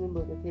always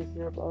remember to take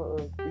care of our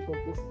Earth,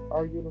 because this is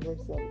our universe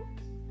setting.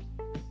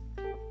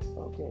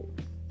 Okay.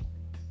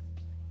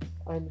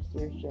 I'm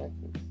Mysterious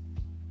Jackson,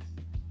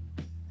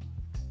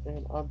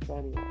 and I'm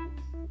signing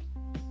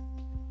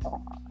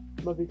off.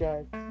 Love you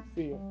guys.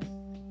 See ya.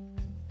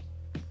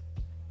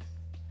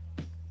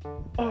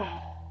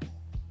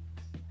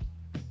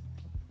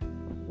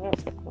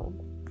 That's fun.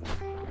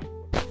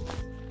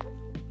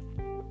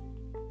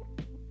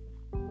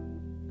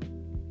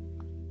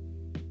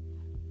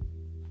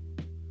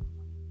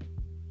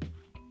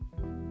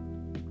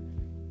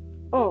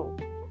 Oh,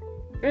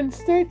 and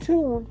stay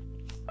tuned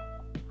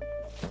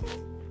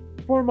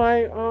for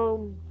my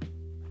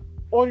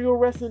audio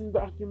wrestling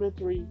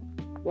documentary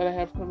that I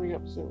have coming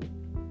up soon.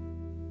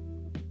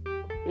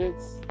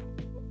 It's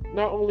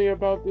not only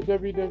about the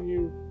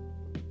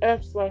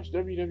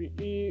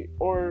WWF/WWE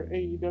or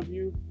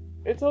AEW,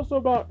 it's also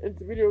about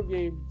into video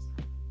games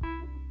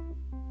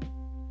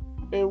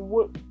and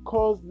what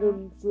caused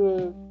them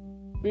to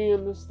be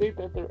in the state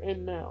that they're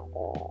in now.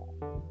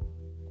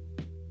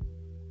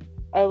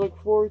 I look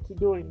forward to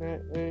doing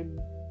that, and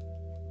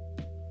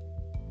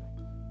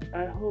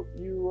I hope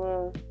you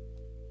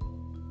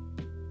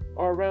are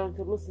around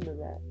to listen to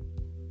that,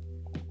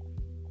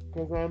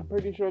 because I'm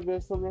pretty sure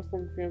there's some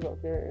wrestling fans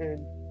out there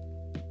and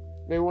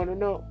they want to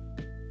know.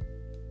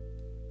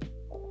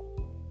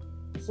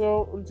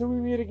 So until we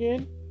meet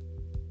again,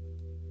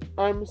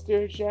 I'm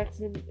Mysterious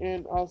Jackson,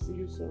 and I'll see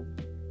you soon.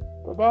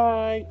 Bye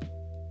bye.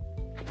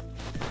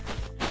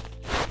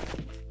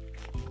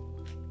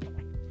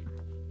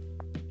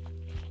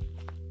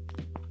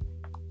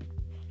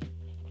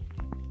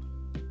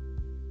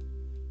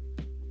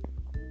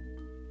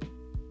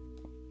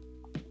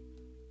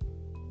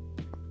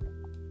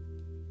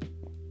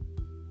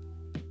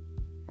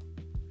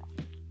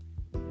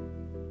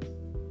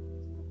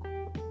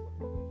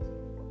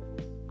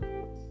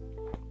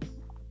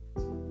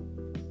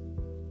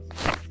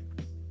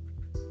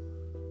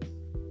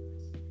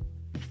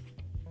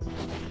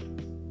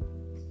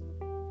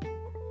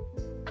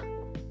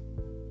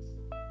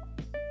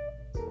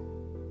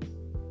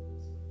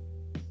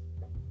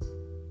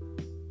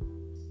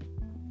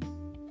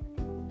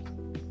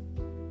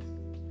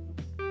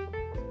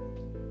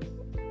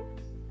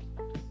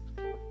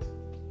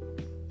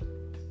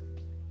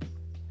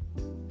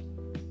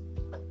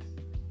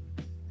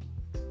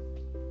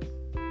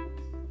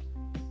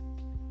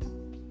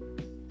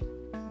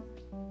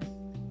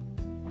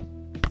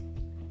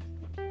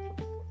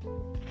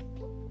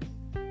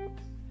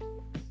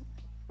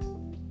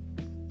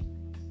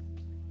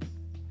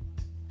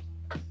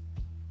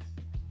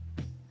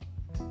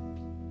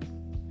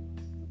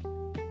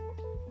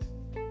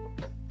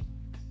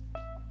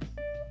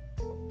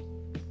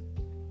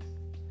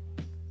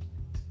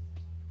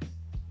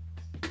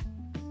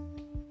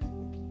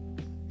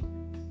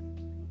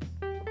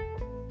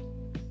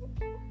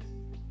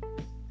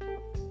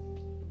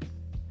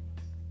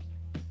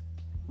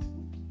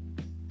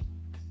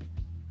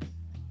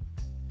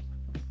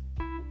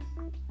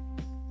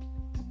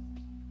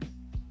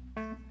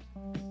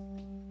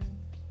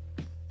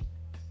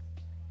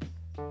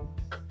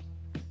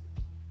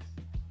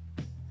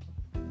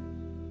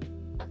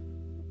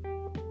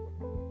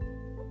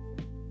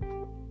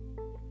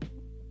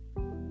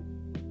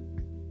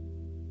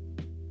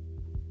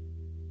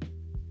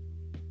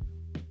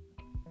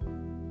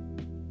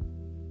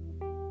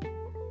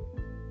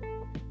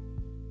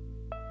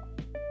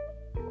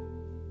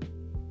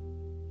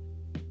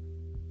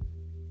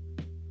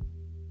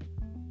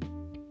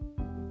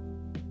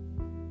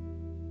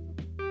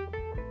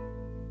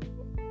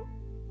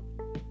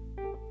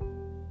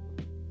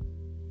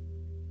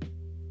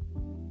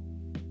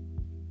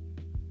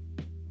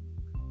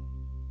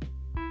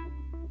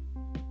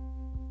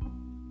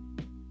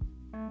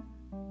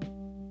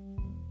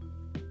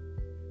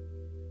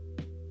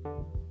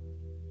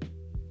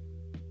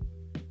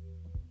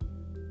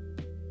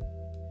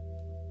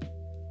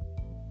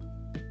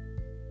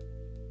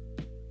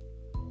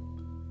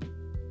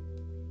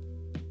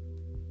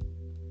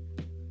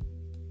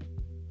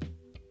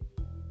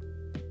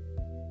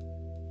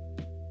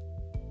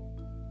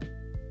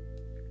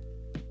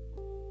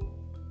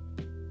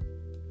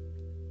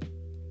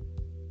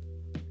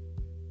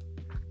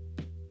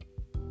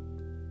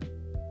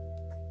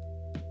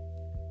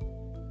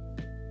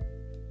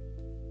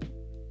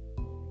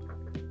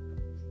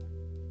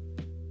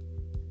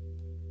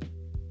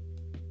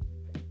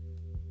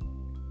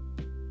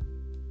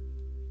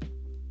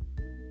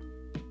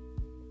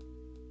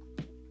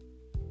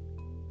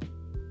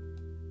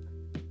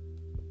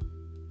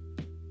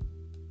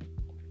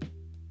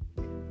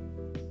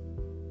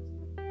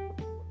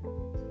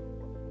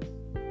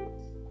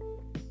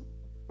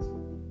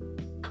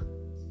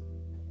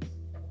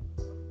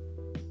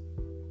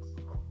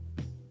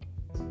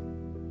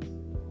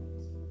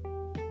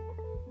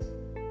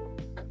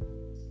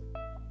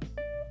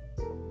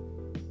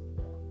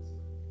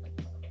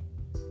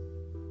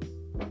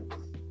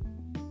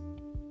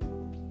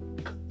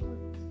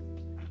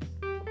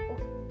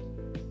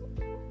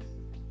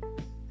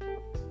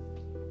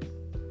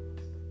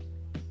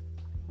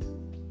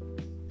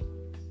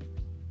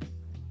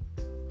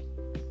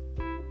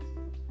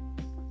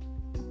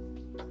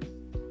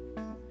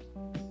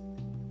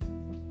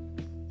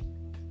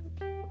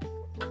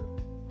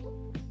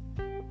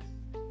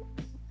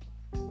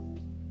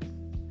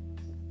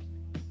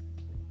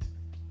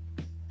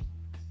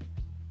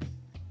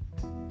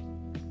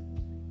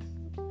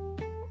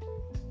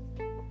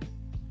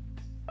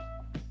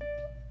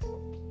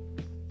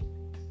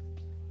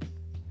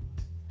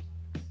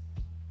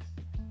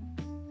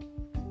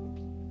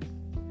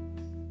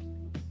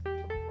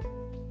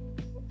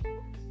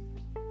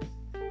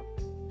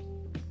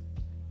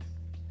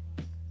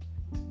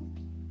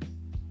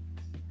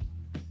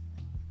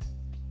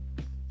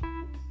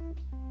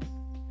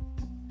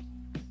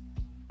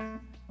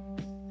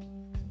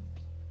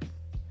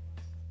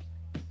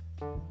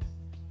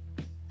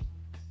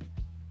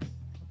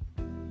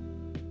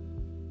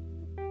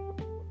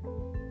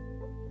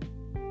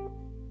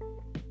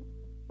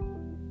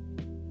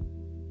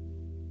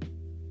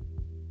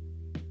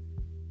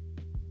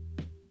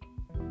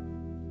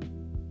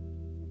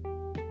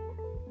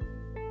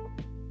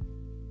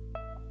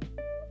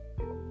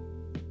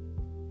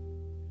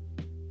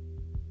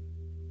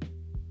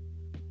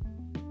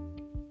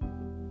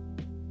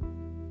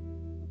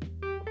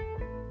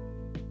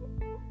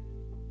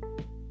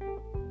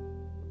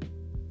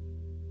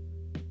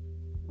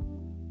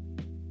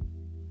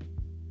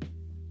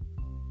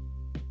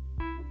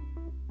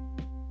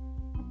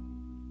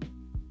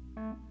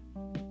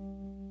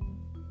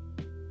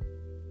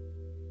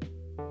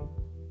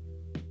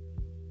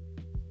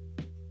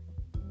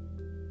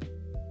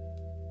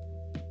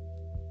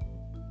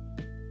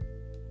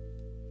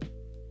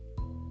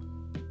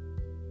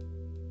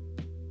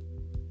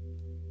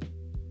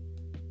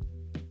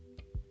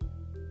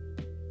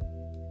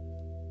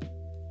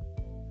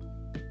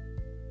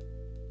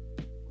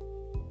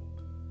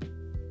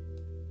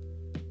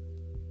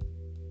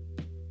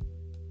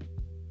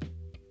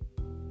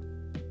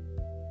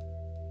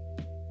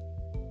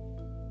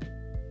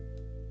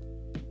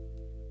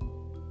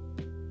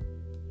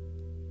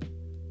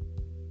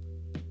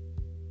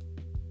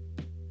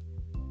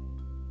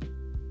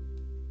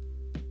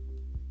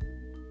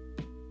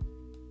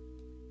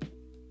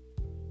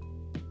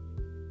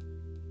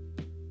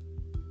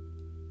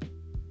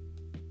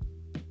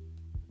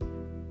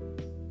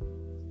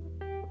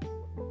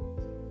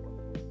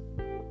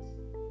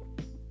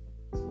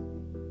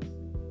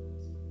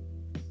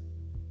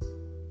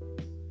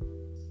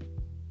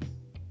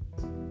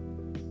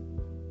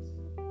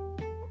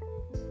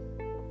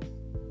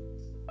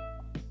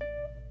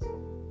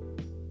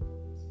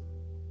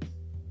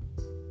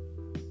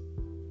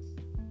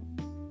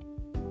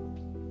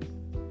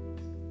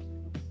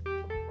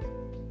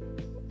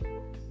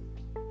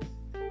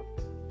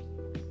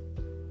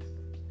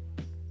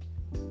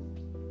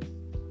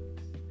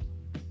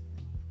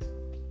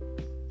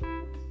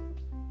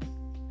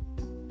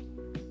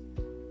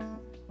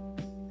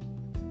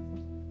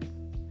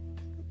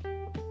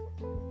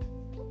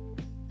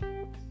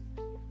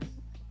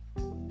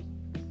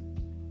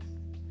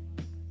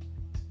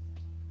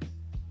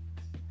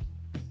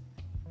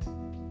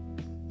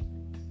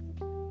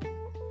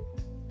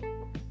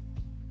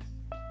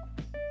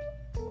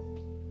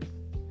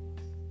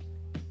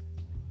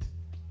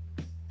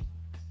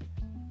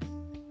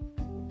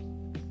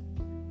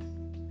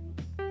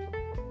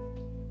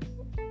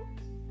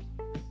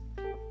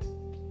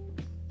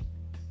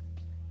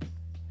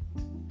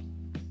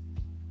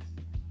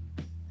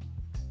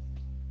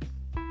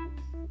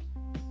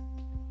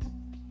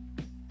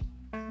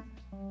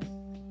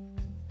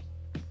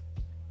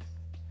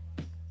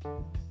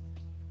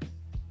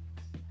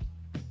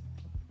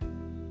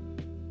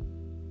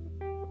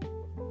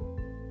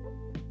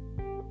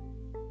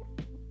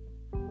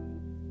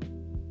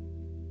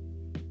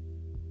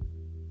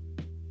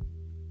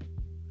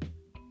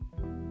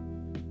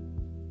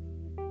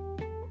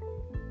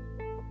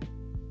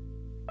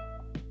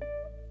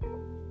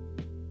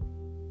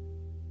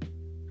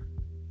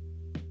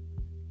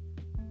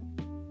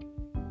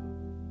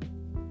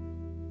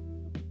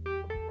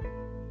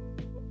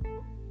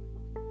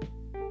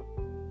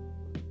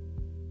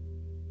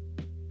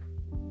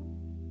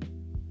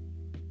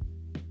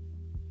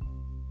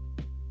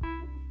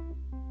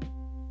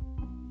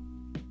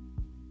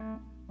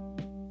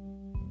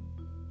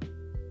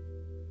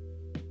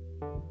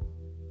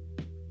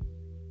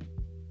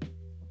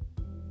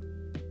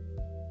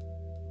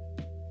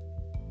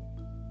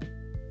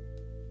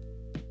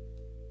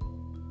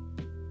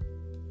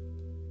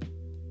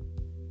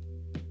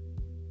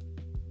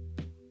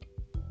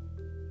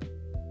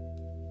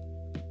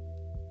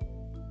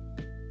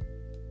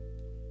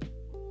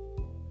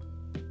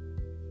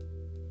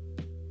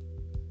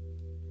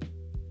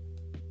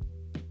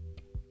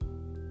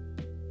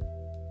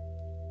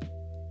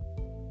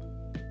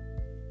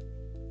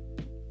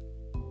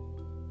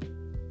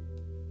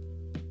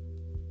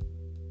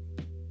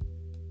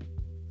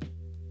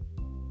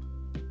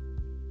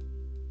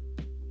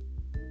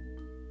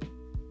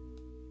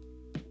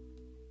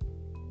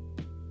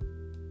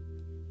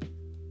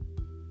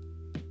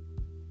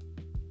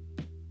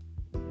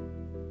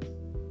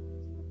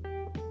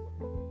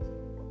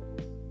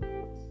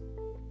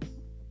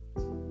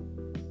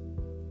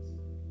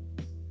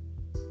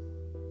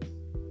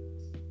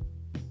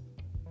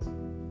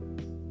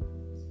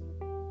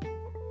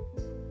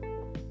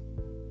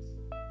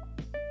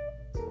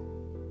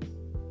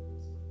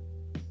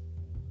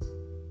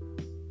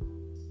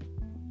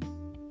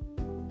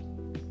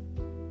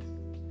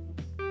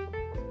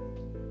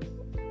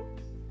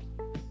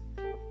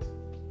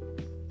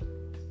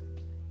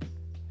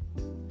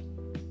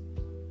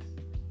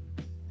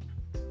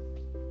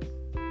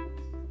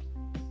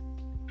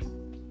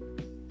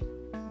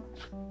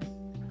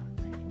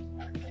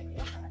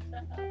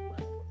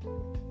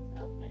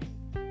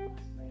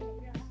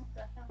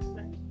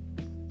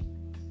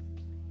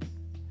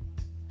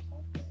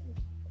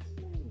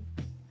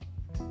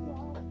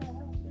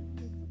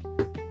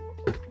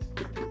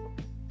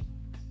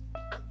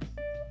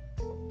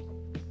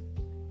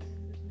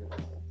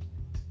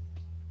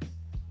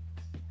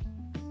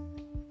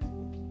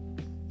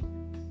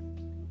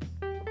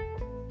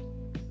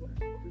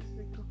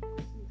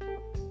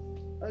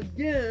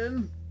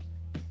 Again,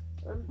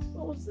 I'm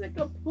so sick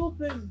of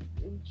pooping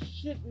and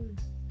shitting.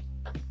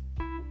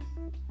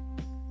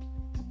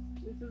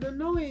 This is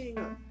annoying.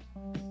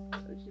 I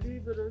should be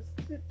able to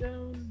sit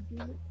down, do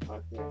the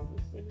podcast,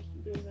 and finish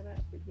doing what I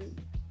have to do.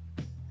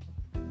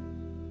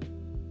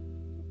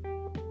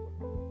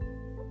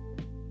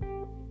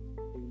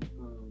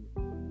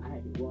 I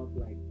had to walk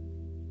like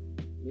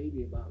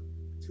maybe about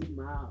 2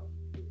 miles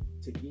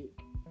to get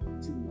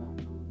to my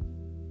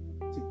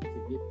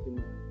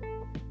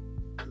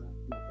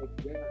my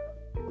ex-girl,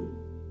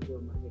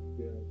 or my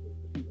ex-girl,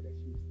 the people that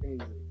she was staying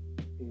with.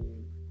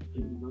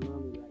 And my mom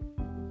was like,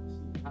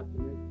 she hopped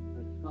in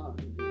her car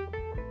and just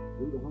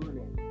blew the horn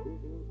at me.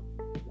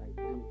 Like,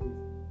 and it just,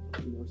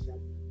 shot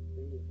the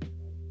thing.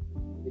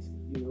 It's,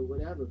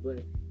 whatever. But,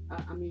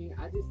 I mean,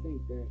 I just think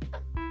that,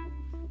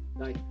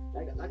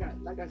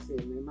 like I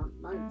said, man,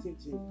 my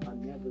intentions are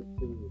never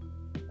to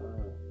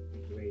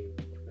degrade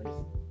a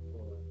person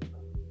or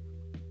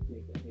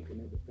make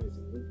another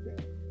person look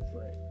bad.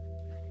 But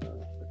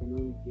I can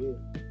only give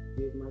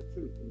my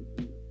truth, and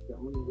the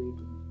only way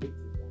to fix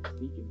it is by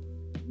speaking it.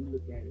 You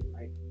look at it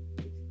like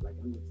it's like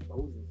I'm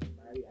exposing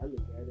somebody. I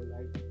look at it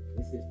like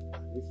this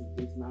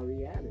is my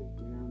reality.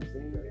 You know what I'm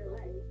saying?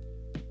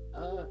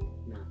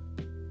 Nah,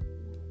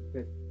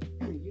 because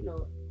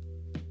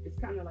it's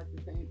kind of like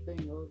the same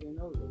thing over and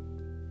over.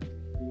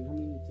 I mean, how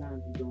many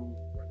times you don't?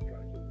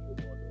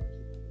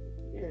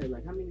 Yeah,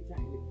 like how many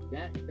times?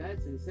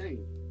 That's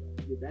insane.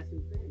 Yeah, that's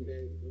insane.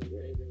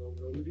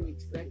 When you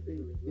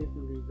expecting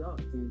different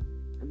results, and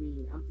I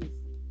mean, I'm just,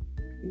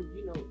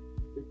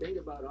 the thing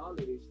about all of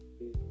this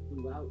is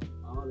throughout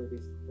all of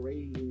this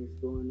craziness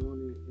going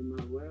on in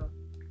my world,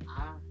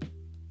 I'm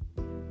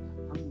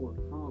more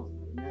calm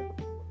than ever.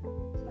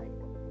 Like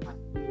I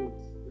feel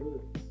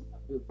good. I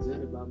feel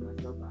good about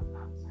myself.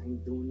 I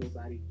ain't doing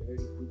nobody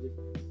dirty.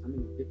 I'm in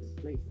a different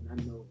place,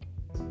 and I know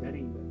that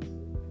ain't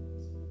nothing.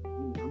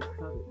 I'm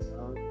covered,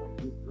 dog.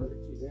 I'm covered.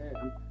 Yeah,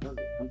 I'm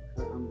covered.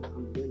 I'm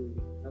literally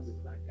covered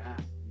by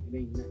God. It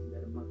ain't nothing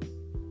that a mother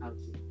out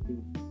here do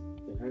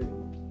to hurt me.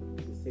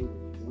 To say what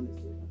you want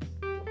to say.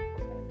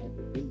 At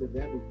the end of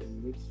everything,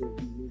 make sure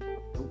you move.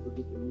 Don't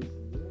forget to move.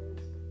 Yeah,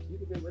 you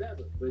can say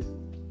whatever, but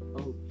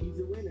he's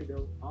a winner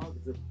though. All of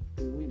us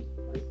are winning.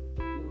 Like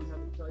you don't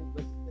have a choice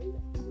but to say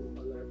that.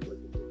 My last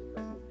question is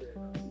like I said,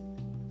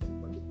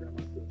 your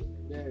grandma still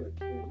living. Yeah,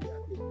 you got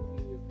to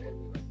explain your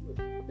family like, look,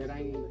 that I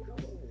ain't.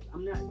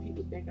 I'm not.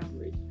 People think I'm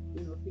rich.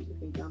 People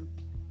think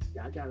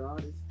I got all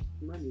this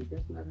money.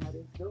 That's not how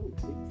this goes.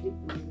 They take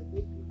money and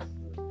make money.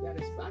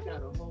 I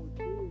got a whole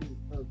team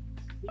of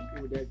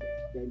people that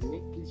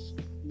make this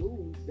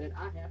move that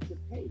I have to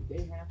pay.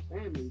 They have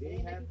family. They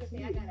have kids.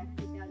 I got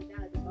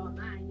 $100,000 of all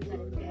mine. You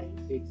gotta pay.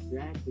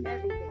 Exactly.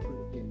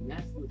 Everything. And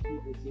that's what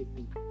people get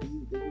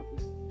confused. They get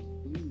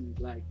confused.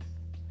 Like,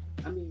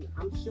 I mean,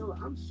 I'm sure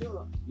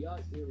y'all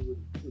deal with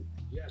it too.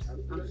 Yes, I'm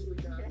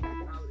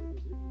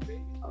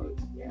Oh,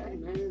 yeah,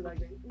 man. Like,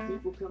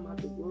 people come out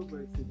the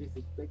woodworks and just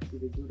expect you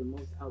to do the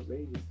most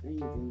outrageous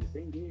things. And the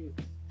thing is,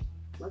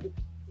 like,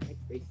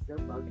 they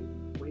stuff out the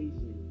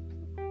equation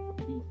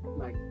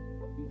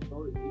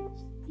before it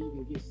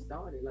even gets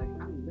started. Like,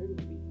 I'm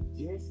literally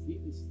just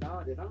getting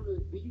started. I don't know.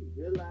 Do you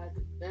realize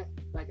that?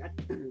 Like, I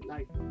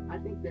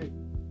think that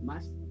my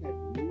shit has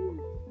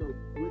moved so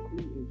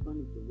quickly in front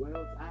of the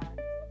world's eyes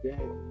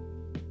that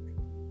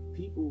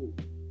people.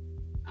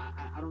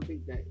 I don't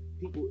think that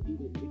people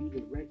even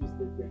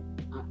register that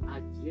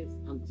I'm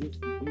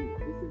just beginning.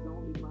 This is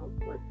only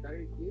my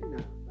third year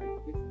now.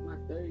 Like, this is my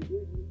third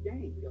year in the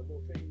game. You got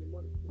more fame than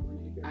money.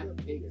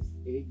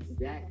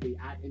 Exactly.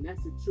 And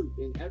that's the truth.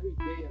 And every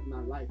day of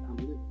my life, I'm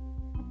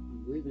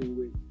living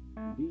with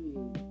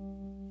being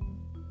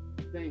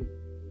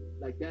famous.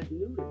 Like, that's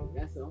new to me.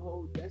 That's a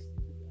whole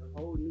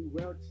new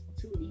world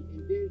to me.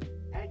 And then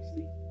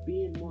actually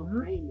being more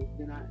famous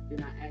than I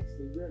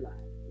actually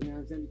realized. You know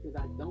what I'm saying? Because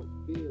I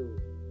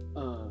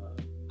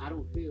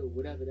don't feel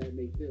whatever that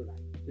may feel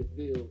like to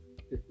feel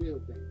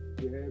things.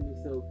 You heard me?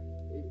 So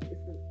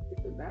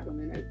it's a battle,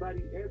 man. Everybody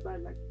thinks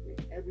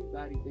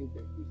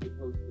that you're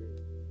supposed to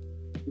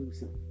do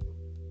something,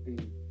 and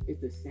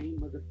it's the same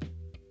mother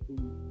who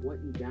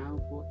wasn't down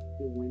for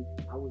it when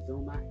I was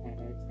on my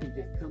ass and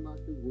just come out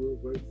the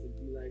woodworks and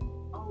be like,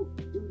 oh,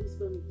 do this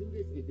for me, do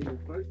this, and then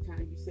the first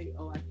time you say,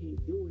 oh, I can't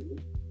do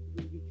it,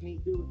 you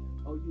can't do it,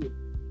 oh, you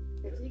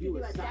do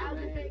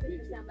 1,000 favors for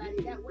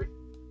somebody. That one.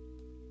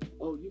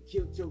 Oh, you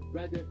killed your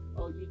brother.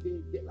 Oh, you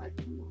did like,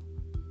 come on,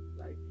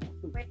 like,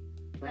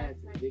 class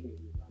and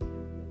dignity.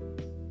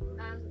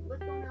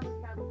 What's going on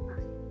with Calvin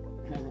Klein?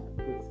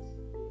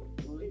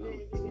 Is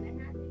it gonna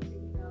happen? You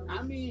know,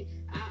 I mean,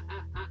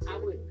 I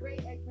would. Great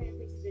eggplant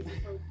pictures that you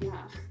posted. I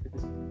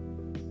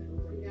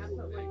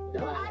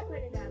put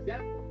it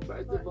out.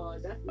 First of all,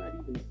 that's not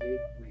even an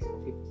eggplant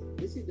picture.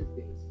 This is the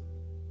thing.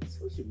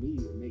 Social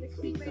media makes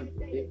things something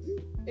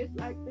different. It's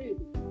like this.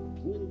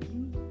 When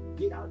you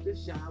get out the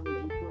shower,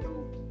 you put on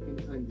an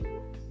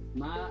underwear.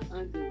 My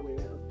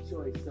underwear of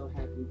choice so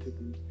happens to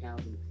be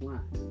Calvin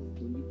Klein.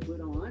 When you put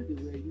on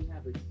underwear, you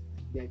have a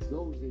that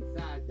goes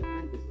inside the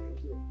underwear.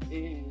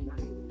 And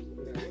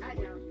I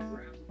know.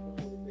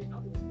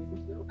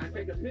 I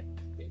take a picture.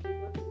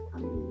 I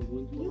mean,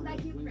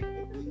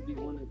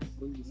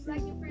 when you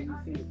send a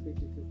picture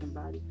to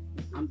somebody,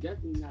 I'm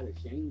definitely not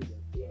ashamed of it.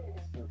 Yeah.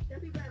 Some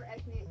people have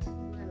eggplant. Some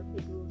people have a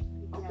pickle.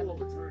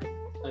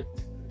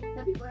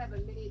 Some people have a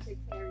miniature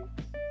carrot.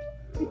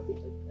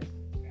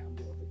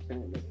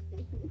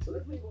 So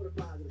let's move on to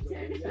positive.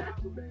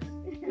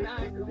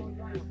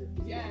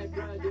 Yeah,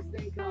 bro, this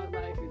thing called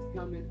Life is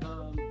coming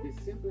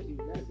December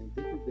 11th.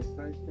 This is the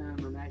first time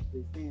I'm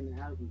actually saying the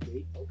album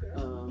date. Okay.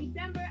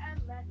 December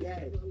 11th. Yeah,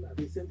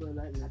 December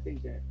 11th. I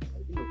think that,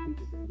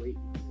 people been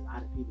waiting. A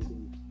lot of people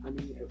been,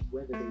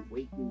 whether they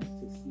waiting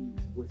to see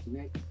what's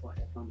next or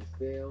if I'm a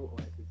fail or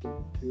if it's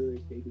good,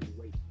 they've been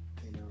waiting.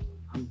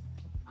 And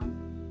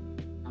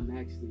I'm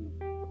actually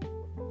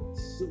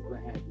super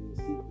happy and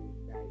super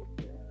excited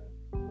to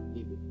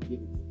give it to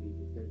people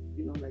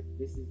because like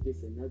this is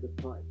just another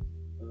part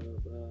of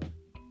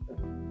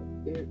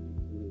therapy.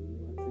 You know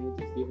what I'm saying?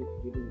 Just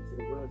giving it to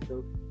the world. So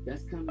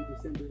that's coming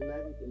December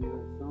 11th, and the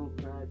song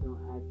Pride's on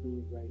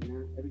iTunes right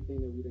now. Everything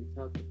that we done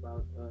talked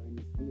about in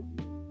this interview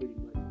is pretty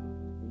much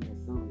in that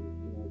song.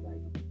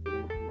 Like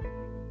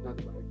talk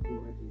about it too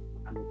much.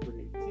 I'm gonna put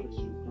it in the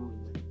song.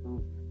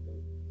 So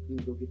you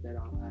can go get that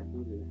on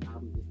iTunes and the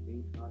album. This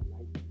thing called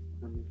Life is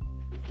coming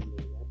December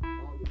 11th.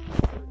 All this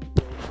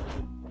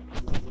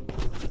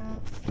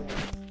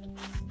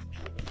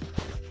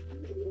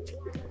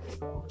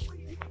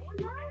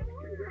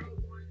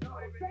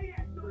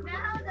Now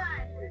hold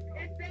on.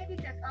 It's baby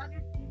steps.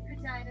 August is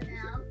vagina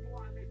now.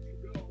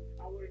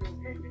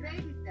 It's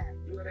baby steps.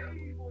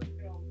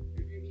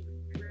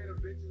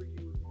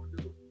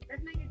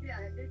 Let's make a deal.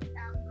 If this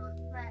album goes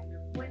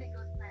platinum, when it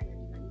goes platinum,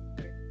 you're gonna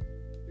be first.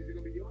 Is it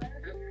gonna be your ass?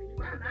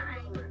 Not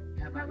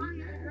mine. My mom is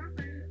a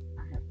girlfriend. I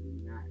have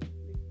not.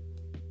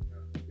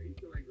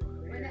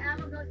 When the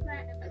album goes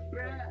platinum, it's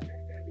bruh.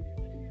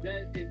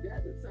 Is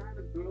that a sign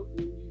of growth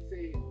when you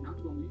say I'm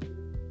gonna use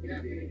it?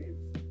 It is.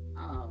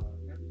 Oh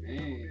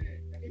man.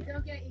 Just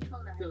don't get E.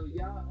 coli. So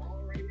y'all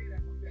Already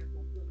that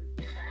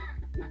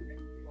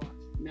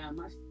now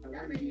my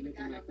already be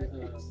looking like the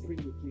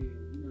premium kid,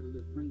 the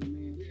little premium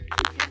man.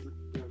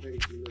 Already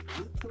be looking.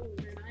 I'm cool,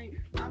 man.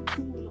 I'm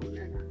cool on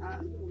that. I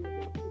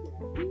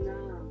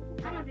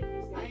don't think you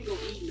I ain't gonna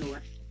eat no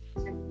ass.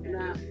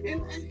 Nah, and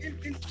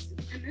this is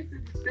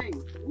the thing.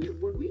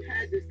 When we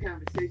had this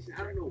conversation, I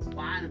don't know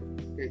why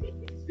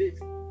it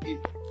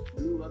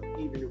blew up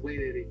even the way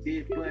that it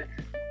did, but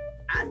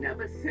I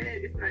never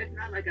said, it's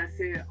not like I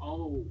said,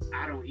 oh,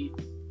 I don't eat.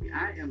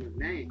 I am a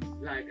man.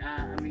 Like,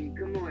 I mean,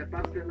 come on, if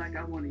I feel like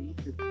I want to eat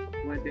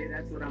one day,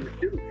 that's what I'm going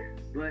to do.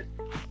 But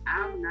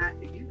I'm not,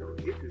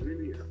 it's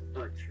really a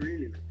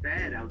trend and a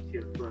fad out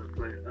here, but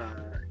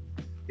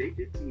they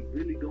just be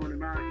really going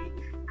around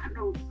eating. I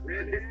know,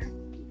 really.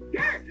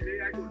 Yes!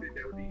 Today I go did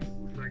that with these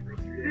foods like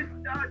grocery.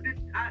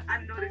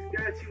 I know this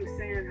girl, she was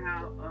saying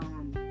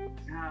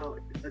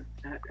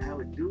how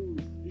a dude,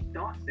 he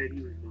thought that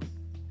he was going to,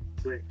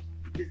 but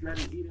he just let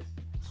him eat it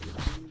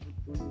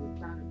when it was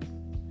time.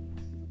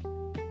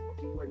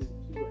 She wasn't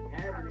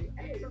having it.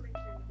 Hey, he was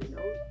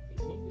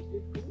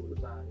just cool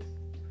about it.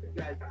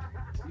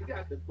 You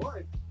got the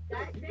voice.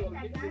 That's it.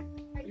 I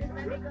just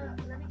let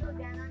me go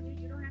down on you.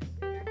 You don't have to do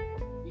that.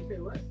 You say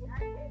what?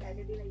 That's it. I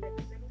just be like, let me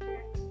do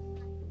that.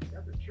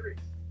 That's a trick.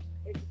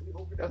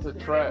 That's a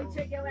trap.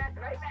 Check your ass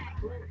right back.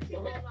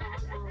 Hold on.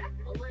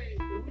 Wait.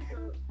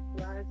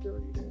 Fly show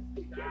you that.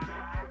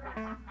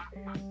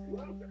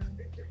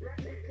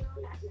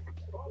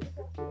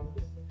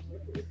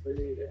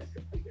 Believe that.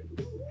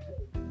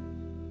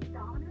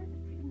 Domino's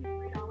is giving me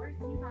 $3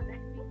 to use on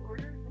next week's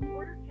order. When you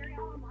order carry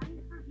all online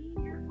for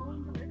being your own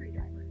delivery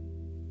driver.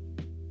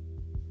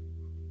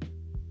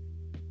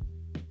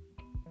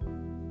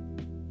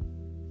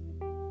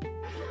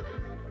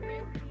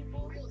 Real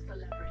people, real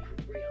celebrities,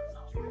 real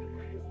talk.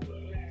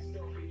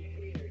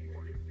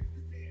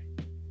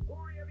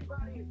 Morning,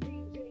 everybody. It's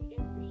DJ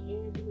MP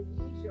Angela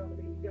Yee Show.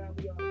 There you go.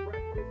 We are the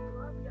Breakfast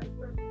Club. We got a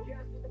special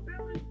guest in the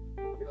building.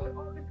 Mr.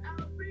 August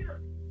Alabina.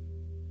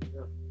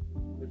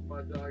 It's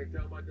my dog. I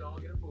tell my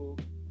dog in a move.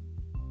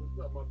 What's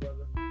up, my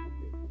brother?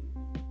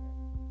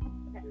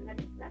 Have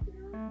you slept in a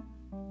room?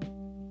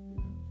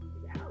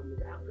 The album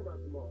come out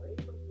tomorrow. Ain't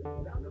no sleep. The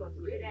album come out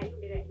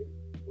Today.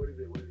 What is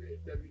it?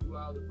 72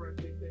 hours of press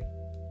day thing?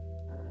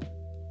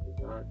 It's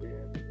all day,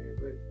 every day,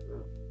 but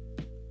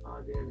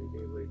all day, every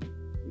day, but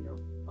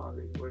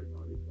always working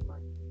on it for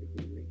like to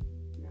be me.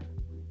 Yeah.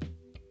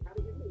 How do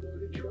you know?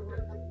 Is it true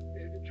that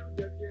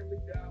Def Jam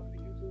leaked the album to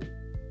YouTube?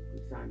 We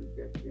signed with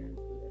Def Jam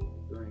so that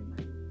so ain't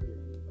like put it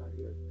on anybody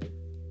else.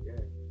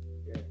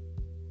 Yeah.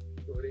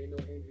 So there ain't no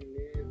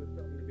engineers or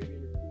something to be in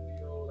the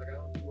studio? Like, I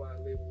don't see why a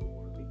label would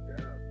want to leak the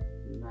album.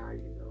 Nah,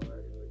 you know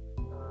what?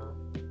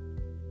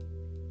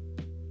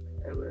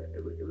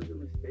 It was a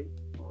mistake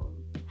on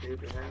their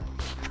behalf, you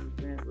know what I'm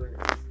saying? But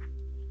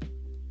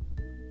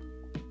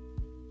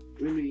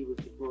really, it was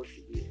supposed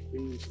to be a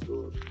stream to go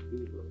up to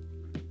Vivo.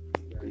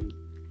 They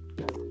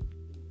got it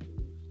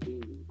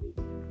streaming. They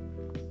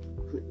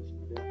put this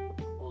shit up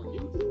on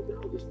YouTube. They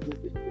just put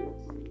this shit up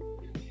on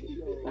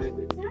How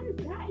does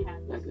that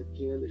happen? like a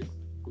careless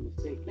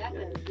mistake. That's a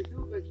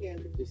super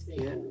careless Just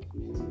mistake. careless,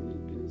 man.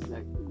 And it's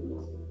like,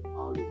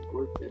 all this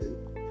work that it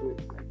put,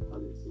 like all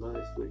this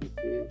blood, sweat, and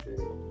tears that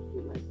it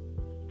like,